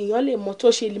ní èèyàn lè mọ tó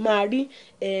ṣe lè máa rí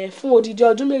fún odidi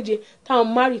ọdún méje táwọn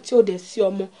marry tí ò dẹ̀ sí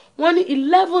ọmọ wọ́n ní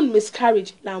 11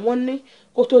 miscarriage làwọn ní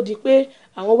kó tó di pé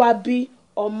àwọn wá bí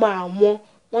ọmọ àwọn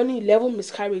wọ́n ní 11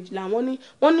 miscarriage làwọn ní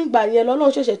wọ́n nígbà yẹn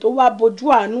lọ́lọ́run ṣẹ̀ṣẹ̀ tó wá bojú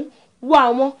àánú wo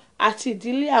àwọn àti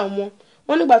ìdílé àwọn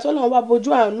wọ́n nígbà tó lọ́run wá bojú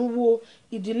àánú wo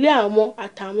ìdílé àwọn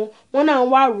àtàwọn wọ́n náà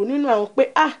wá rò nínú àwọn pé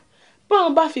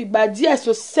báwọn bá fi gbà díẹ̀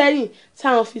sún sẹ́yìn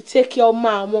táwọn fi tẹ́kẹ ọmọ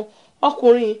àwọn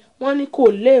ọkùnrin wọ́n ní kò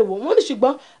léèwọ̀ wọ́n ní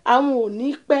ṣùgbọ́n àwọn ò ní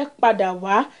pẹ́ padà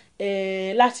wá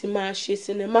láti máa ṣe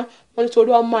sinimá wọ́n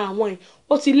nítorí ọmọ àwọn yìí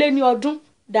ó ti lé ní ọdún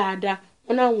dáadáa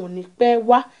wọ́n náà ò ní pẹ́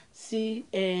wá sí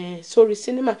sórí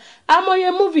sinimá àmọye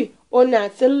múvì òní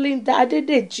àti Linda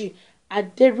Adédèjì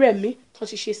Adérẹ̀mí tó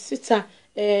ti ṣe síta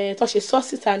tó ṣe sọ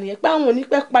síta nìyẹn pé àwọn ò ní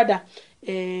pẹ́ padà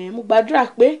mo gbàdúrà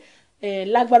pé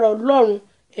lágbára Ọlọ́run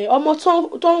ọmọ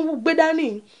tó ń gbé dání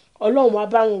Ọlọ́run á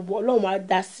bá wọn wò Ọlọ́run á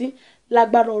dá sí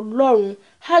lágbára Ọlọ́run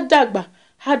á dàgbà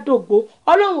á dògbó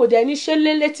Ọlọ́run ò dẹ̀ ní ṣe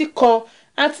lélétí kan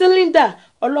àti Linda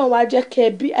Ọlọ́run á jẹ́ kẹ́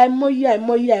bí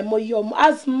àìmọye ọmọ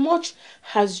as much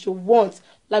as you want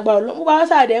lágbára Ọlọ́run mo bá wá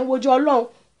sáà dẹ̀ ń wojú Ọlọ́run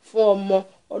fún ọmọ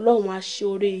Ọlọ́run á ṣe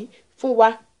oore yìí fún wa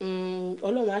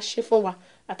Ọlọ́run á ṣe fún wa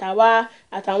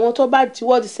àtàwọn tó bá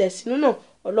tiwọ́dì sẹ̀ sínú náà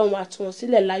Ọlọ́run á tú wọn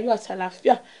sílẹ̀ láyọ̀ àti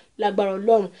àlàáfíà lágbára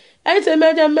Ọlọ́run ẹ̀yin tẹ́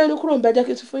mẹ́nu kúrò ń bẹ́jẹ́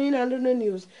kí n tún fún yín náà lónìí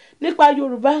news nípa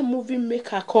Yorùbá movie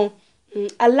maker kan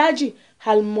Alhaji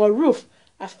Almoruf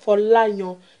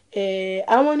Afọláyan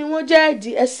àwọn ni wọ́n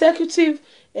jẹ́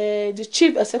the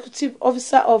chief executive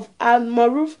officer of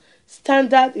Almoruf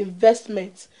Standard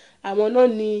Investment àwọn náà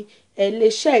ni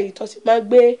iléeṣẹ́ yìí tó ti máa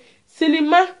gbé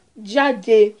sinimá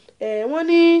jáde wọ́n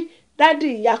ní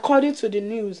dádì according to the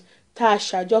news tá a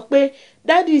ṣàjọ pé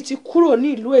dádì ti kúrò ní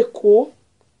ìlú Èkó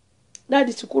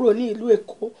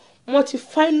wọ́n ti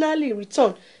finally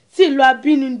return sí ìlú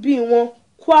abínibí wọn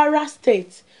Kwara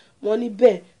State wọ́n ní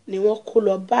bẹ́ẹ̀ ni wọ́n kó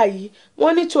lọ báyìí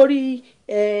wọ́n nítorí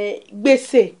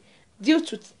gbèsè due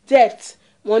to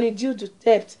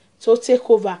debt tó take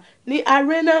over ní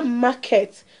Arena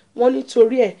Market wọ́n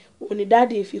nítorí ẹ̀ wọ́n ní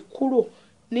dádì fi kúrò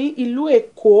ní ìlú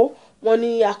Èkó wọ́n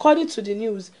ní according to the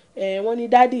news wọ́n ní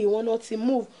dádì wọ́n náà ti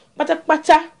move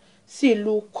pátápátá sí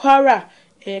ìlú Kwara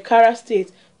State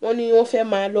wọ́n ní wọ́n fẹ́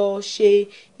máa lọ ṣe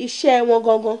iṣẹ́ wọn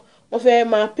gangan wọ́n fẹ́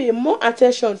máa pay more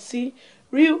attention sí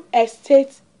real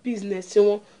estate business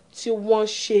wọn tí wọ́n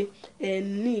ṣe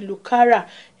ní ìlú Kwara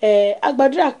a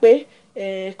gbàdúrà pé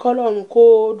kọ́lọ́run kó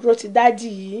dúró ti dádì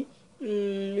yìí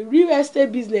real estate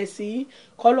business yìí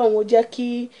kọ́lọ́run ó jẹ́ kí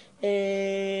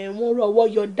wọ́n rọwọ́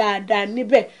yọ dáadáa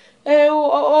níbẹ̀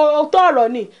ó tọ̀rọ̀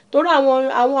ni torí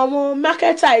àwọn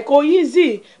marketer kò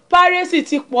easy piracy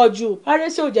ti pọ̀ jù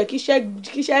piracy ò jẹ́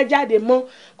kíṣẹ́ jáde mọ́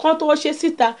kán tó ṣe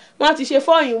síta wọ́n ti ṣe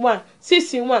 4-in-1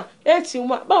 6-in-1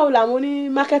 8-in-1 báwo làwọn oní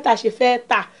marketer ṣe fẹ́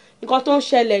tà nǹkan tó ń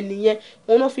ṣẹlẹ̀ nìyẹn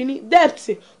òun náà fi ní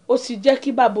debt ó sì jẹ́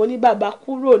kí bàbá oníbàbá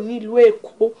kúrò nílùú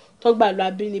Èkó tó gbà lọ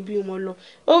abínibí wọn lọ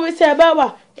omi tí ẹ bá wà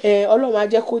Ọlọ́run á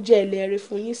jẹ́ kó jẹ́ ẹlẹ́rìí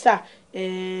fún yín sà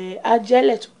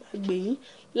ajẹ́lẹ̀ tó máa gbè yín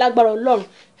lágbára Ọlọ́run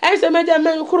ṣe méjì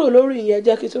mẹ́rin kúrò lórí ìyẹn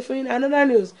jẹ́ kí tó fún yín another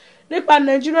news nípa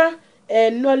Nigerian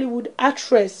Nollywood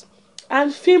actress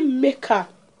and filmmaker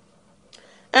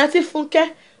àǹtí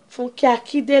Fúnkẹ́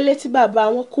Akíndélé tí bàbá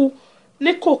wọn kú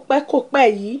ní kòpẹ́kòpẹ́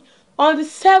yìí on the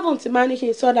 7th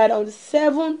manikin sọ that on the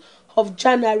 7th of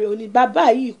January òní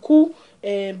bàbá yìí kú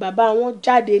bàbá wọn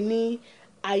jáde ní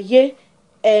ayé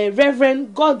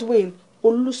Reverend Godwin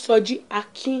Olúsọjí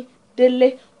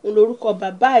Akíndélé olórúkọ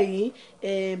bàbá yìí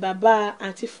bàbá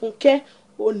àǹtí Fúnkẹ́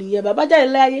ònìyẹn bàbá jáde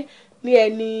láyé ní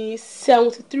ẹni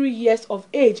 73 years of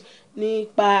age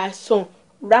nípa àìsàn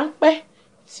ráńpẹ́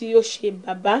tí ó ṣe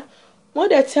bàbá wọ́n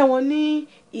dẹ̀ tẹ́ wọn ní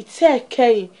ìtẹ́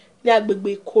ẹ̀kẹyìn ní agbègbè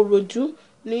Ìkòròdú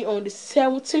ní on the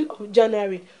 17th of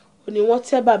January òní wọ́n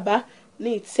tẹ́ bàbá ní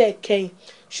ìtẹ́ ẹ̀kẹyìn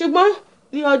ṣùgbọ́n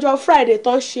ní ọjọ́ Friday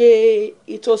tó ń ṣe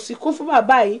ètò ìsìnkú fún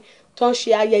bàbá yìí tó ń ṣe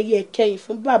ayẹyẹ ẹ̀kẹyìn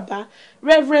fún bàbá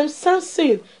Reverend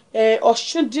Samson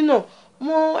Ọ̀ṣúndínà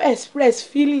wọ́n express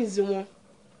feelings wọn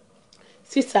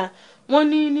síta wọ́n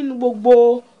ní nínú gbogbo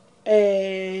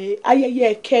ayẹyẹ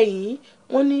ẹ̀kẹyìn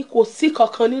wọ́n ní kò sí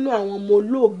kankan nínú àwọn ọmọ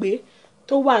olóògbé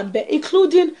tó wà ńbẹ̀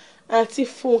including àǹtí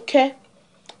Fúnkẹ́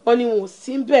wọ́n ní wọn ò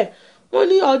sí ńbẹ̀ wọ́n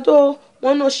ní ọdún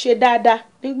wọn náà ṣe dáadáa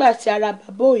nígbà tí ara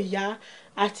bàbá ò yá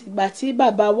àti ìgbà tí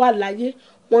bàbá wà láyé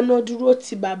wọ́n náà dúró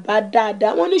ti bàbá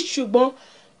dáadáa wọ́n ní ṣùgbọ́n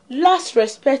last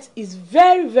respect is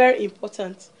very very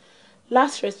important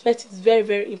last respect is very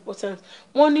very important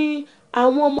wọ́n ní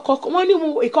àwọn ọmọ kọ̀ọ̀kan wọ́n ní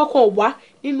ìkọ̀kan wá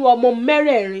nínú ọmọ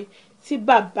mẹ́rẹ̀ẹ̀rin tí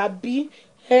bàbá bí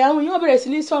àwọn èèyàn bẹ̀rẹ̀ sí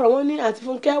ní sọ̀rọ̀ wọ́n ní àǹtí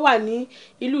Fúnkẹ́ wà ní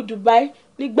ìlú Dubai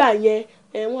nígbà yẹn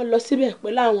wọ́n lọ síbẹ̀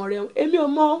pẹ̀lú àwọn ọ̀rẹ́ wọn èmi ò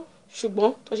mọ̀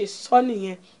ṣùgbọ́n tó ṣe sọ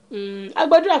nìyẹn a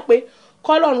gbàdúrà pé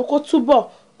kọ́lọ́run kó túbọ̀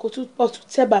tún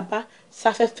tẹ́ bàbá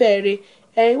sáfẹ́fẹ́ rẹ̀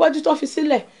iwájú tó fi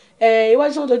sílẹ̀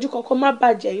iwájú tó ń dojú kọ kó má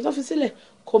bàjẹ́ èyí tó fi sílẹ̀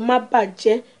kó má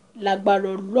bàjẹ́ lágbára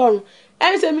Ọlọ́run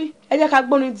ẹ̀yin tèmi ẹ jẹ́ ká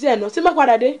gbórin díẹ̀ náà tí má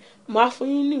padà dé màá fún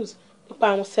yín news nípa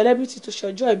àwọn celebrity tó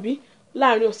ṣọjọ́ ìbí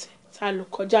láàrin ọ̀sẹ̀ tá a lò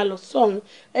kọjá lọ sọ́hun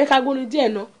ẹ jẹ́ ká gbórin díẹ̀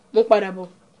náà mo padà bọ̀.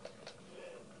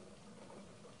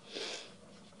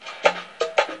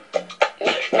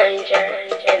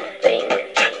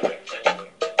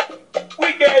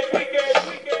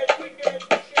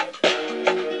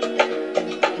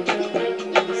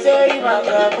 Say my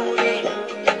booty,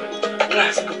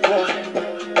 classical boy.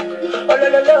 Oh lo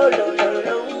lo lo lo lo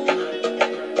lo.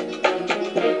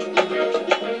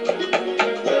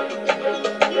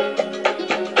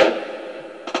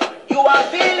 You are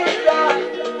feeling right,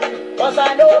 'cause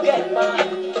I don't get mine.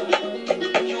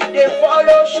 You dey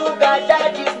follow sugar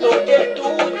daddies, no dey do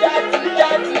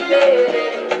daddy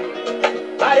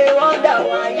yeah. I dey wonder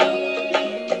why,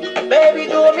 baby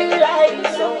do me like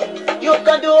this, so you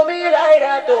can do me like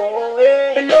that, oh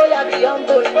hey. Loyal be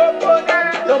humble,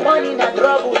 no money na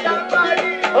trouble,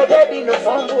 oh baby no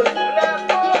fumble.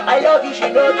 I love you, she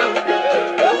know you.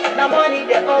 Now money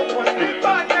they open,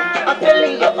 I'm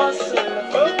feeling your hustle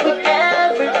with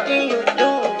everything you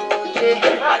do.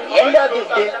 Yeah. At the end of the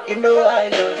day, you know I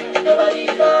love you. Nobody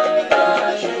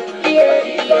buys you. Yeah,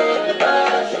 yeah,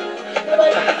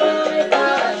 nobody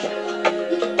buys you.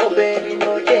 Oh baby,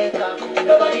 no take a cool.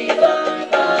 Nobody buys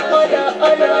you.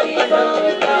 Nobody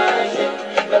buys you.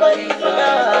 Nobody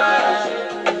buys you.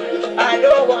 I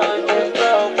don't want your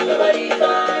trouble. Nobody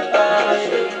buys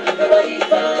you. Nobody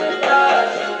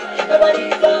buys you. Nobody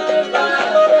buys you.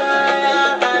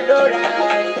 I know that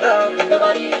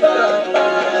nobody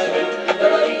buys you.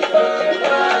 Nobody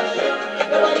buys you.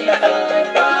 Nobody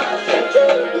buys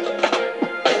you.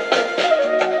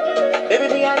 Baby,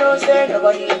 me I know say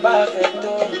nobody perfect,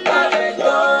 oh, perfect,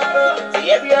 oh. See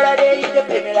every other day you dey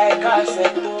play me like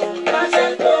cassette, oh,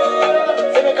 cassette,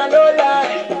 oh. Say make I no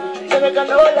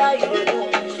lie, you dey do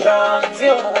me strong,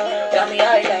 oh. Got me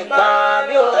high like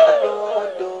Bambi, oh.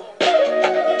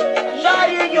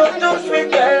 Shawty, you too sweet,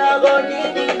 girl, I gon'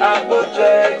 need it, I go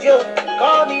trade you.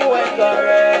 Call me when you're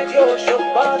ready, oh, show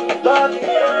body.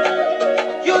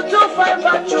 You too fine,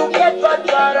 but you get bad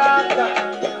character.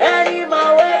 Any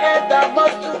my way and I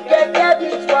must to get that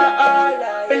bitch for all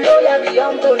I below ya be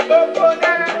humble.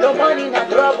 No money, no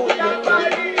trouble.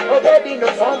 Oh baby, no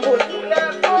fumble.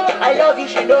 I love you,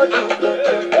 she know you.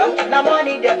 Now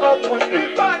money they open.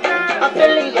 I'm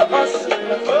feeling your hustle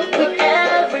with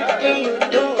everything.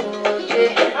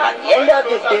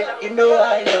 know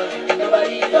I love you.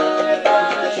 Nobody find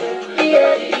passion.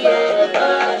 Yeah, yeah,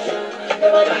 passion.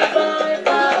 Nobody find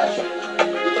passion.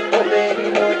 Oh baby,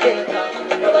 no take back.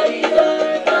 Nobody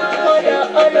find passion.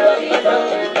 Nobody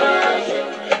find passion.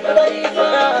 Nobody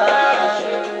find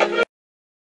passion.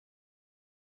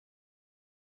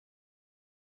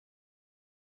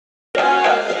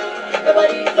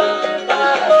 Nobody find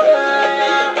passion.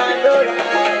 I know that.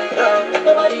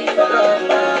 Nobody find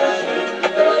passion.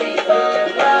 Nobody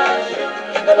find passion.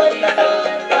 Nobody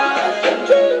find passion.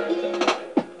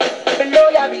 Below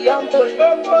ya be humble.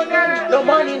 No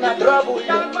money, no trouble.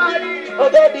 Oh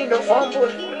baby, no fumble.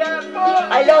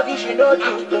 I love you, she know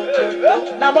you.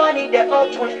 No money, they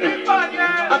open.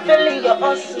 I'm feeling your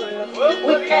hustle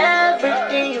with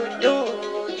everything you do.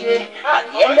 Yeah, at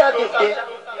the end of the day.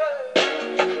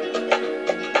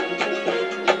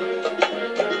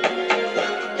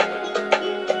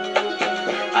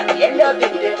 At the end of the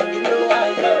day, you know I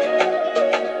love you.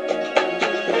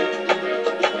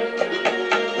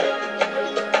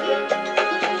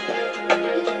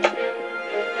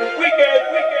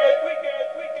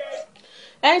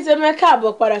 ẹ̀yin tẹ́ mẹ́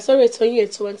káàbọ̀ padà sórí ètò yín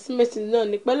ètò Intimate náà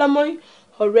ní pẹ́ lọ́mọ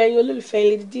ọ̀rẹ́ ẹ̀yin olólùfẹ́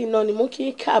Ladydee náà ni mo kí n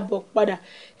káàbọ̀ padà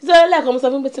nítorí lẹ́ẹ̀kan mo sọ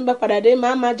fún pé tí n bá padà dé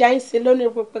máa já yín sí lónìí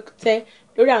pẹpẹtẹ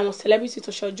lórí àwọn celebrity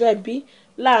tó ṣọjọ́ ẹbí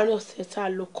láàrin ọ̀sẹ̀ tá a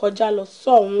lò kọjá lọ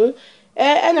sọ́hún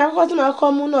ẹni àkọ́kọ́ tí màá kọ́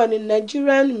mú náà ni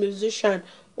Nigerian musician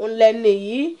òun lẹ́nu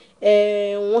yìí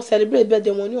wọ́n celebrate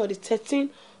birthday wọn ní on the 13th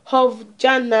of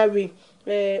January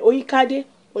Oyíkádé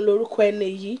òun lórúkọ ẹni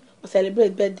yìí wọ́n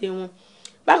celebrate birthday wọn.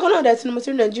 Bákan náà dẹ̀ tí mo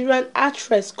ti rí Nigerian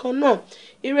actress kan náà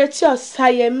Ìrètí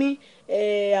Ọ̀sáyẹmí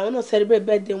àwọn náà celebrate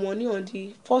birthday wọn ní on the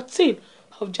 14th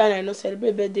of January náà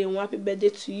celebrate birthday wọn. Happy birthday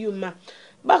to you ma.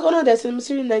 Bákan náà dẹ̀ tí mo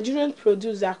ti rí Nigerian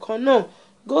producer kan náà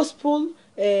gospel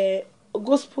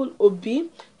Obi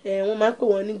wọ́n máa ń pè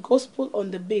wọ́n ní gospel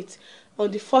on the beat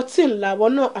on the 14th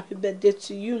làwọn náà happy birthday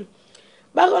to you.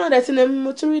 Bákan náà dẹ̀ tí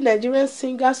mo ti rí Nigerian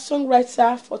singer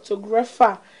songwriter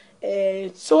photographer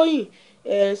Tóyìn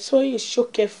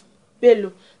Ṣókè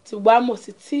Bello ti wá mọ̀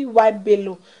sí T.Y.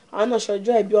 Bello àwọn náà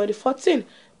ṣọjọ́ ẹbí on the 14th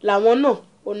làwọn náà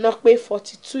ò ná pé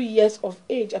 42 years of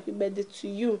age. Happy birthday to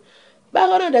you.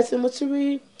 Bákan náà dẹ̀ tí mo ti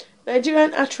rí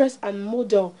Nigerian actress and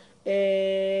model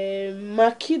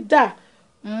Makida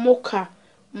Moka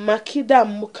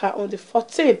on the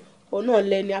 14th òun náà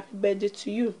lẹ́ni happy birthday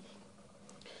to you.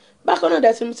 Bákan náà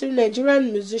dẹ̀ tí mo ti rí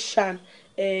Nigerian musician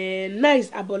Nice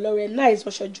Abolore Nice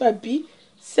ọ̀ṣọ́jọ́ ẹbí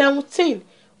 17th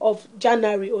of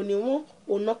January òní wọn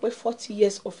òun náà pé 40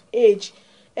 years of age.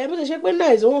 Bó ṣe ṣe pé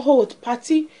Nice wọ́n hold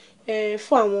party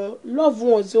fún àwọn loved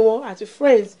ones wọn àti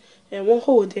friends wọ́n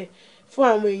hold fún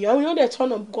àwọn èèyàn dẹ̀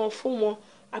turn up gan fún wọn.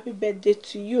 Happy birthday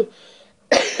to you.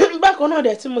 Bákan náà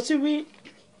dẹ̀ tí mo ti rí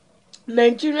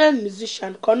Nigerian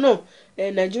musician kan náà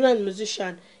Nigerian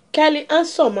musician Kelly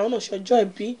Ansom àwọn náà ṣọjọ́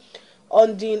ẹbí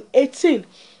on the 18th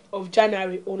of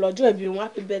January òun lọ́jọ́ ẹbí wọn.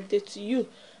 Happy birthday to you.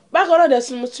 Bákan náà dẹ̀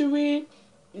tí mo ti rí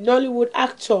Nollywood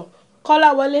actor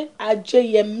Kọ́láwọlé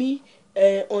Ajéyẹmí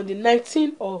on the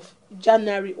 19th of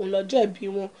January òun lọ́jọ́ ẹbí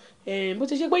wọn. Bó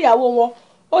ti ṣe pé ìyàwó wọn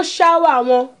ó ṣáwà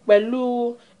wọn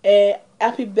pẹ̀lú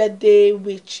happy birthday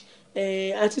wish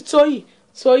àti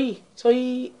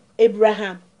Tóyìn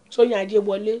Abraham Tóyìn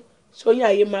Adéwọlé Tóyìn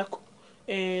Ayémakò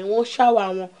wọ́n ṣáwà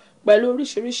wọn pẹ̀lú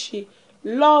oríṣiríṣi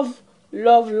love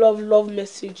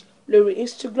message lórí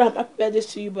Instagram. Happy birthday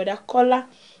to you bọ̀dá Kọ́lá.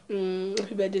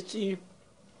 Happy birthday to you.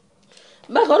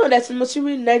 Bákan náà dẹ̀ tí mo ti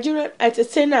rí Nigerian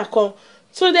entertainer kan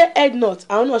Túndé Ednut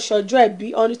àwọn náà ṣọjọ́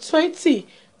ẹbí on the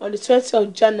 20th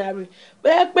of January.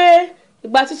 Bẹ́ẹ̀ pé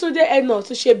ìgbà tí Túndé Ednut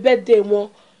tún ṣe birthday wọn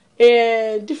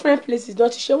different places náà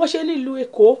ti ṣe wọ́n ṣe ní ìlú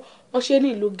Èkó wọ́n ṣe ní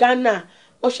ìlú Ghana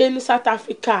wọ́n ṣe ní South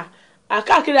Africa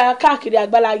káàkiri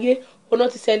àgbáláyé òun náà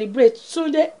ti celebrate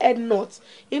Túndé Ednut.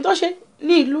 ìyẹn tó ṣe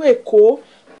ní ìlú Èkó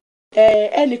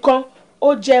ẹnìkan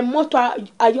ó jẹ mọ́tò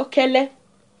ayọ́kẹ́lẹ́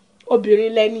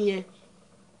obìnrin lẹ́ni yẹn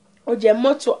ó jẹ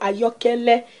mọ́tò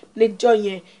ayọ́kẹ́lẹ́ níjọ́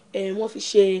yẹn wọ́n fi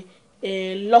ṣe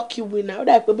lucky winner ó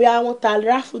dàbí pé bí wọ́n ta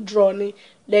raffle draw ni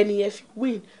lẹ́ni yẹn fi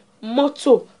win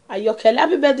mọ́tò ayọ́kẹ́lẹ́.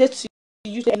 Happy birthday to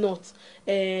you not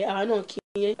àwọn náà kì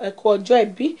í yẹn ẹ̀kọ́ ọjọ́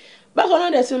ìbí. Bákan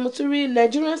náà dẹ̀ tí mo tún rí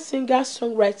Nigerian singer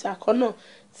songwriter kan náà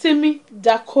Timi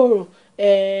Dakore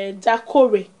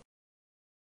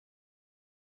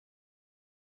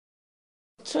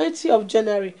 20th of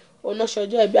January ọ̀nà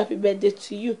ṣọjọ́ ẹbí. Happy birthday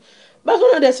to you. Bákan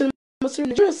náà dẹ̀ tí mo ti rí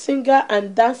Nigerian singer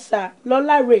and dancer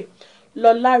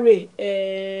Lọ́lárè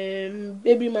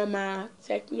baby mama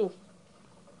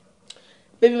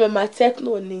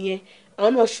techno nìyẹn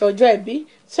àwọn náà ṣọjọ́ ẹbí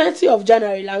 20th of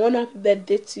January làwọn náà. Happy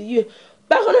birthday to you.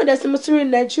 Bákan náà dẹ̀ tí mo ti rí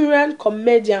Nigerian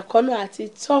comedian kan náà àti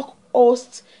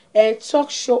host talk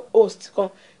show host kan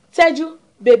Teju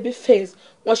Babyface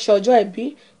wọ́n ṣe ọjọ́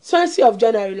ìbí 20 of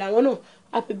January làwọn náà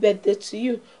happy birthday to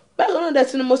you. Bákan náà dẹ̀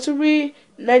tí ni mo tún rí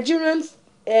Nigerian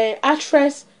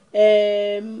actress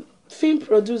film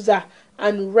producer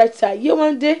and writer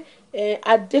Yewande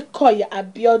Adekoya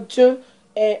Abiodun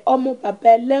ọmọ bàbá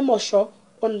ẹlẹ́mọ̀ṣọ́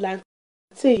online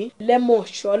tí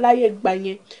lẹ́mọ̀ṣọ́ láyé gbà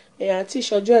yẹn àti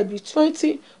ìṣọjọ́ ìbí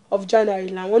 20 of January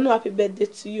làwọn náà happy birthday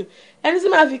to you. Ẹni tí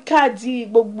máa fi káàdì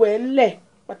gbogbo ẹ̀ ńlẹ̀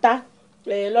pátá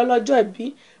lọ́lọ́jọ́ ìbí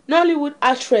Nollywood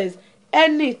actress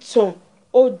Ẹnìtàn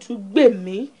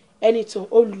Olùgbèmí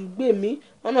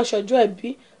wọn náà ṣọjọ́ ìbí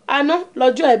àná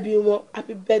lọ́jọ́ ìbí wọn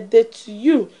happy birthday to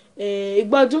you.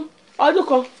 Ìgbọ́dún ọdún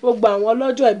kan gbogbo àwọn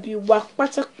ọlọ́jọ́ ìbí wa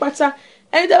pátápátá.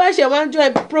 Ẹni tí a bá ṣe wọ́n ń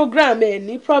join program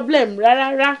ní problem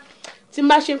rárá tí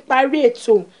má ṣe ń parí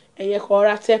ètò ẹ̀yẹn kan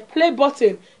ọ̀rá tẹ play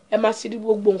button ẹ máa ti rí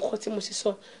gbogbo nǹkan tí mo ti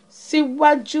sọ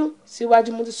síwájú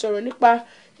mo ti sọ̀rọ̀ nípa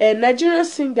Nigerian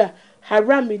singer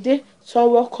Haramide tó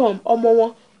welcome ọmọ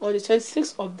wọn on the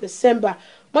 26th of December.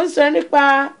 Mo ti sọ̀rọ̀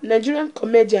nípa Nigerian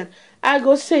comedian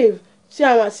Ago Save tí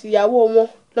àwọn àti ìyàwó wọn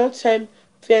long time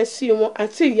fiancé wọn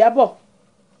àti Ìyábọ̀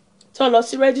tó lọ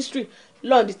sí registry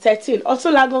lọ́n the 13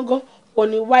 ọ̀túnla gangan ó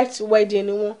ní white wedding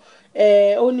ni wọn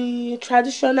ó ní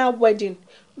traditional wedding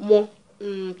wọn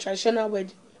traditional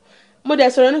wedding. Mo dẹ̀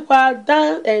sọ̀rọ̀ nípa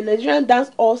Nigerian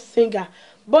dance hall singer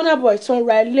Burna Boy tó ń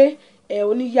ra ilé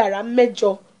oníyàrá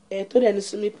 8 tó dẹ̀ ní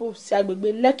swimming pool sí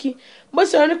agbègbè Lekki. Mo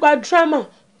sọ̀rọ̀ nípa drama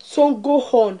tó ń go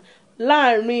on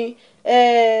láàrin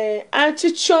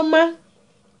Aunty Chioma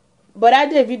bọ̀dá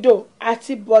Davido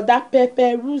àti bọ̀dá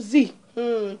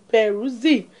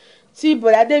Peruzzi tí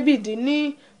bọ̀dá David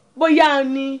ní bóyá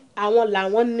ní àwọn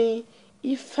làwọn ní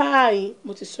Ifeanyi.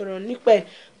 Mo ti sọ̀rọ̀ nípa ẹ̀.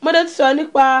 Mo dẹ̀ ti sọ̀rọ̀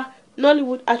nípa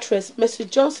Nollywood actress Mercy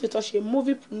Johnson tó ṣe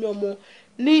movie premiere wọn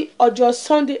ní ọjọ́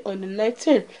Sunday on the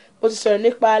 19th. Mo ti sọ̀rọ̀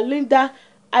nípa Linda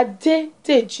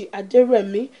Adédèjì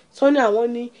Adérẹ̀mí tó ní àwọn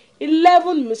ní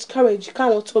 11 miscarriage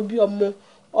káwọn tó bí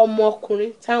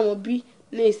ọmọkùnrin táwọn bí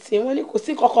ní ìsìn. Wọ́n ní kò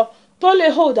sí kankan tó lè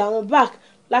hold àwọn back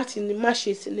láti ní má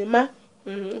ṣe sinimá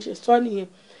ṣe sọ nìyẹn.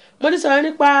 Mo ti sọ̀rọ̀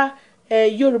nípa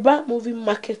Yorùbá movie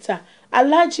marketer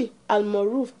Alhaji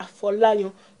Almoruf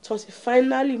Afọláyan tó ti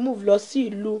finally move lọ sí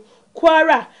ìlú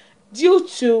Kwara due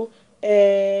to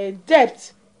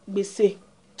debt gbèsè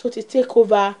tó ti take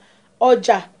over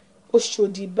ọjà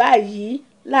Òṣòdì báyìí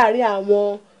láàrin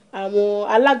àwọn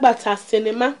alágbàtà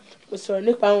sinimá. Mo sọ̀rọ̀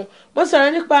nípa wọn. Mo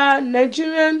sọ̀rọ̀ nípa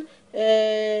Nigerian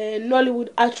Nollywood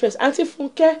actress Aunty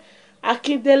Funke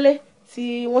Akindele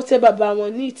tí wọ́n tẹ́ bàbá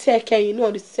wọn ní ìtẹ́ kẹ́yìn náà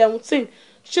on the 17th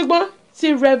ṣùgbọ́n tí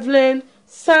Reverend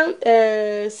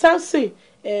Samson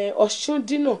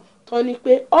Ọ̀ṣúndínà tó ní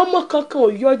pé ọmọ kankan ò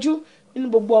yọjú nínú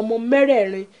gbogbo ọmọ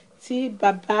mẹ́rẹ̀ẹ̀rin tí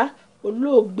bàbá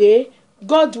olóògbé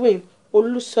Godwin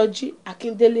Olúsọjí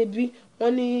Akíndélé bí.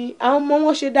 Wọ́n ní àwọn ọmọ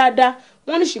wọn ṣe dáadáa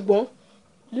wọ́n ní ṣùgbọ́n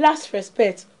last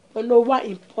respect wọn ló wá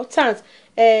important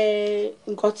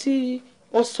nǹkan tí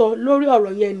wọ́n sọ lórí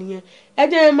ọ̀rọ̀ yẹn nìyẹn. Ẹ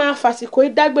jẹ́ máa fàsìkò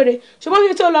ìdágbére ṣùgbọ́n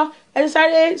kí n tó lọ ẹ ti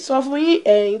sáré sọ fún yín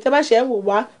ẹ̀yin tẹ́ bá ṣe ń wò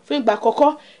wá fún ìgbà àkọ́kọ́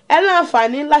ẹ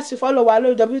láǹfààní láti follow wa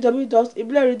lórí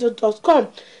www.ibileradio.com.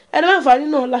 Ẹ láǹfààní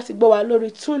náà láti gbọ́ wa lórí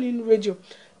TuneIn Radio.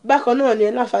 Bákan náà ni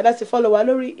ẹ láǹfààní láti follow wa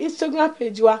lórí Instagram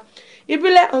page wa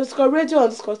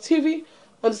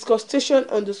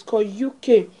ibile_radio_tv_station_UK.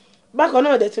 Bákan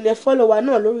náà dẹ̀ tún lè follow wa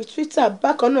náà lórí Twitter.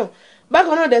 Bákan náà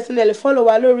dẹ̀ tún lè follow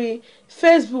wa lórí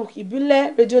Facebook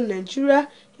Ìbílẹ̀ Radio Nigeria,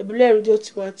 Ìbílẹ̀ Radio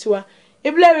Tiwantiwa,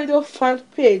 Ìbílẹ̀ Radio fan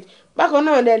page. Bákan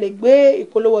náà lè gbé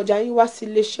ìpolówó ọjà yín wá sí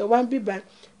iléeṣẹ́ wa ń bíbá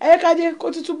ayékájé kó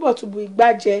túbọ̀ túbú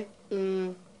ìgbàjẹ́.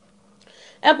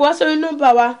 Ẹ pè wá sórí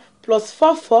nọ́mbà wa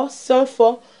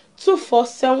 +4474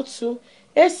 2472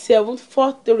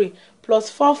 8743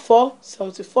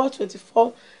 +4474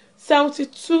 24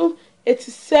 72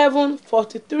 87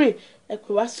 43. Ẹ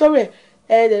pè wá sórí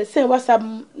ẹ̀ send WhatsApp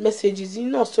messages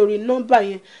yín náà sórí nọ́mbà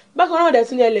yẹn. Bákan náà dẹ̀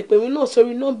tún lè pè mí náà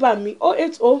sórí nọ́mbà mi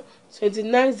 080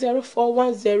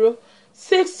 2904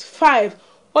 1065.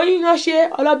 Oyin náà ṣe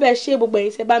ọlọ́bẹ̀ ṣe gbogbo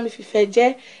ẹ̀yin tẹ́ bá mi fìfẹ́ jẹ́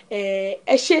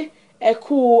ẹ ṣe ẹ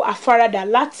kú àfaradà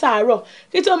látàárọ̀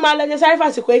kí tó máa lọ́jọ́ sáré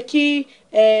fàsìkò kí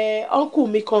uncle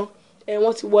mi kan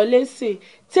wọ́n ti wọlé ńsìn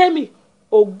Tẹ́mi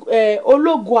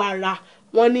ológo àrà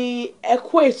wọ́n ní ẹ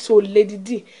kú ètò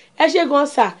Ladydee ẹ ṣé gan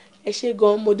sà ẹ ṣé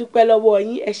gan mo dúpẹ́ lọ́wọ́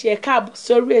yín ẹ ṣé ẹ káàbọ̀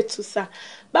sórí ètò sà.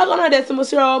 Bákan náà dẹ̀ tí mo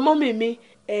sọ̀rọ̀ mọ́mì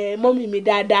mi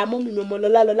dáadáa mọ́mì mi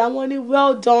Ọmọlọ́lá wọ́n ní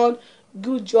well done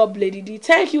good job Ladydee.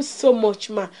 Thank you so much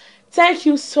ma. Thank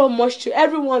you so much to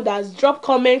everyone that has dropped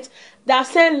comments, that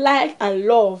send like and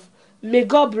love. May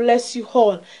God bless you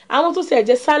all. Àwọn tó ṣe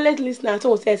jẹ́ silent listener tó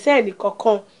ṣe send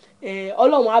kankan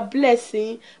Ọlọ́run á bless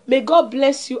yín. May God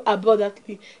bless you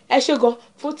abundantly. Ẹ ṣé gan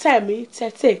fún time yín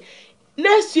tẹ́tẹ́.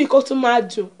 Next week ó tún máa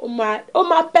dùn, ó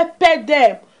máa pepper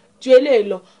dem ju eléyìí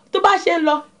lọ. Tó bá ṣe ń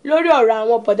lọ lórí ọ̀rọ̀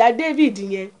àwọn bọ̀dá David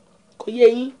yẹn kò yé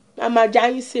yín, a máa já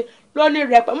yín sí lónìí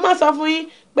rẹpẹ. Má sọ fún yín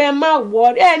pé ẹ má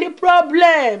worry, ẹ ní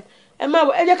problem.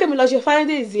 Ẹ jẹ́ kí mi lọ ṣe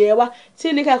findings yẹn wá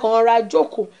tí ní kẹ́kọ̀ọ́ ra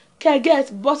jókòó kẹ́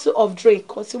get bottle of drink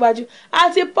kan síwájú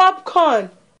àti popcorn.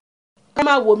 Ẹ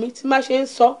máa wò mí tí má ṣe ń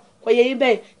sọ kò yé yín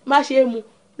bẹ́ẹ̀ má ṣe é mu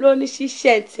lóní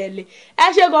ṣíṣẹ́ tẹ̀lé. Ẹ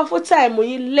ṣé gan fún táìmù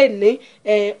yín lénìí.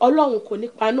 Ọlọ́run kò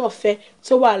nípa náà fẹ́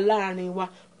tó wà láàrin wa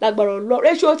lágbára Ọlọ́run.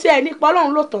 Èṣù tí ẹ nípa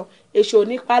Ọlọ́run ló tán, èṣù ò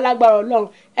nípa lágbára Ọlọ́run.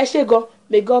 Ẹ ṣé gan,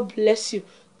 may God bless you.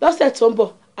 Lọ́sẹ̀ tó ń bọ̀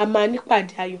a máa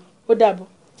nípàdé ayọ̀. Ó dàbọ̀.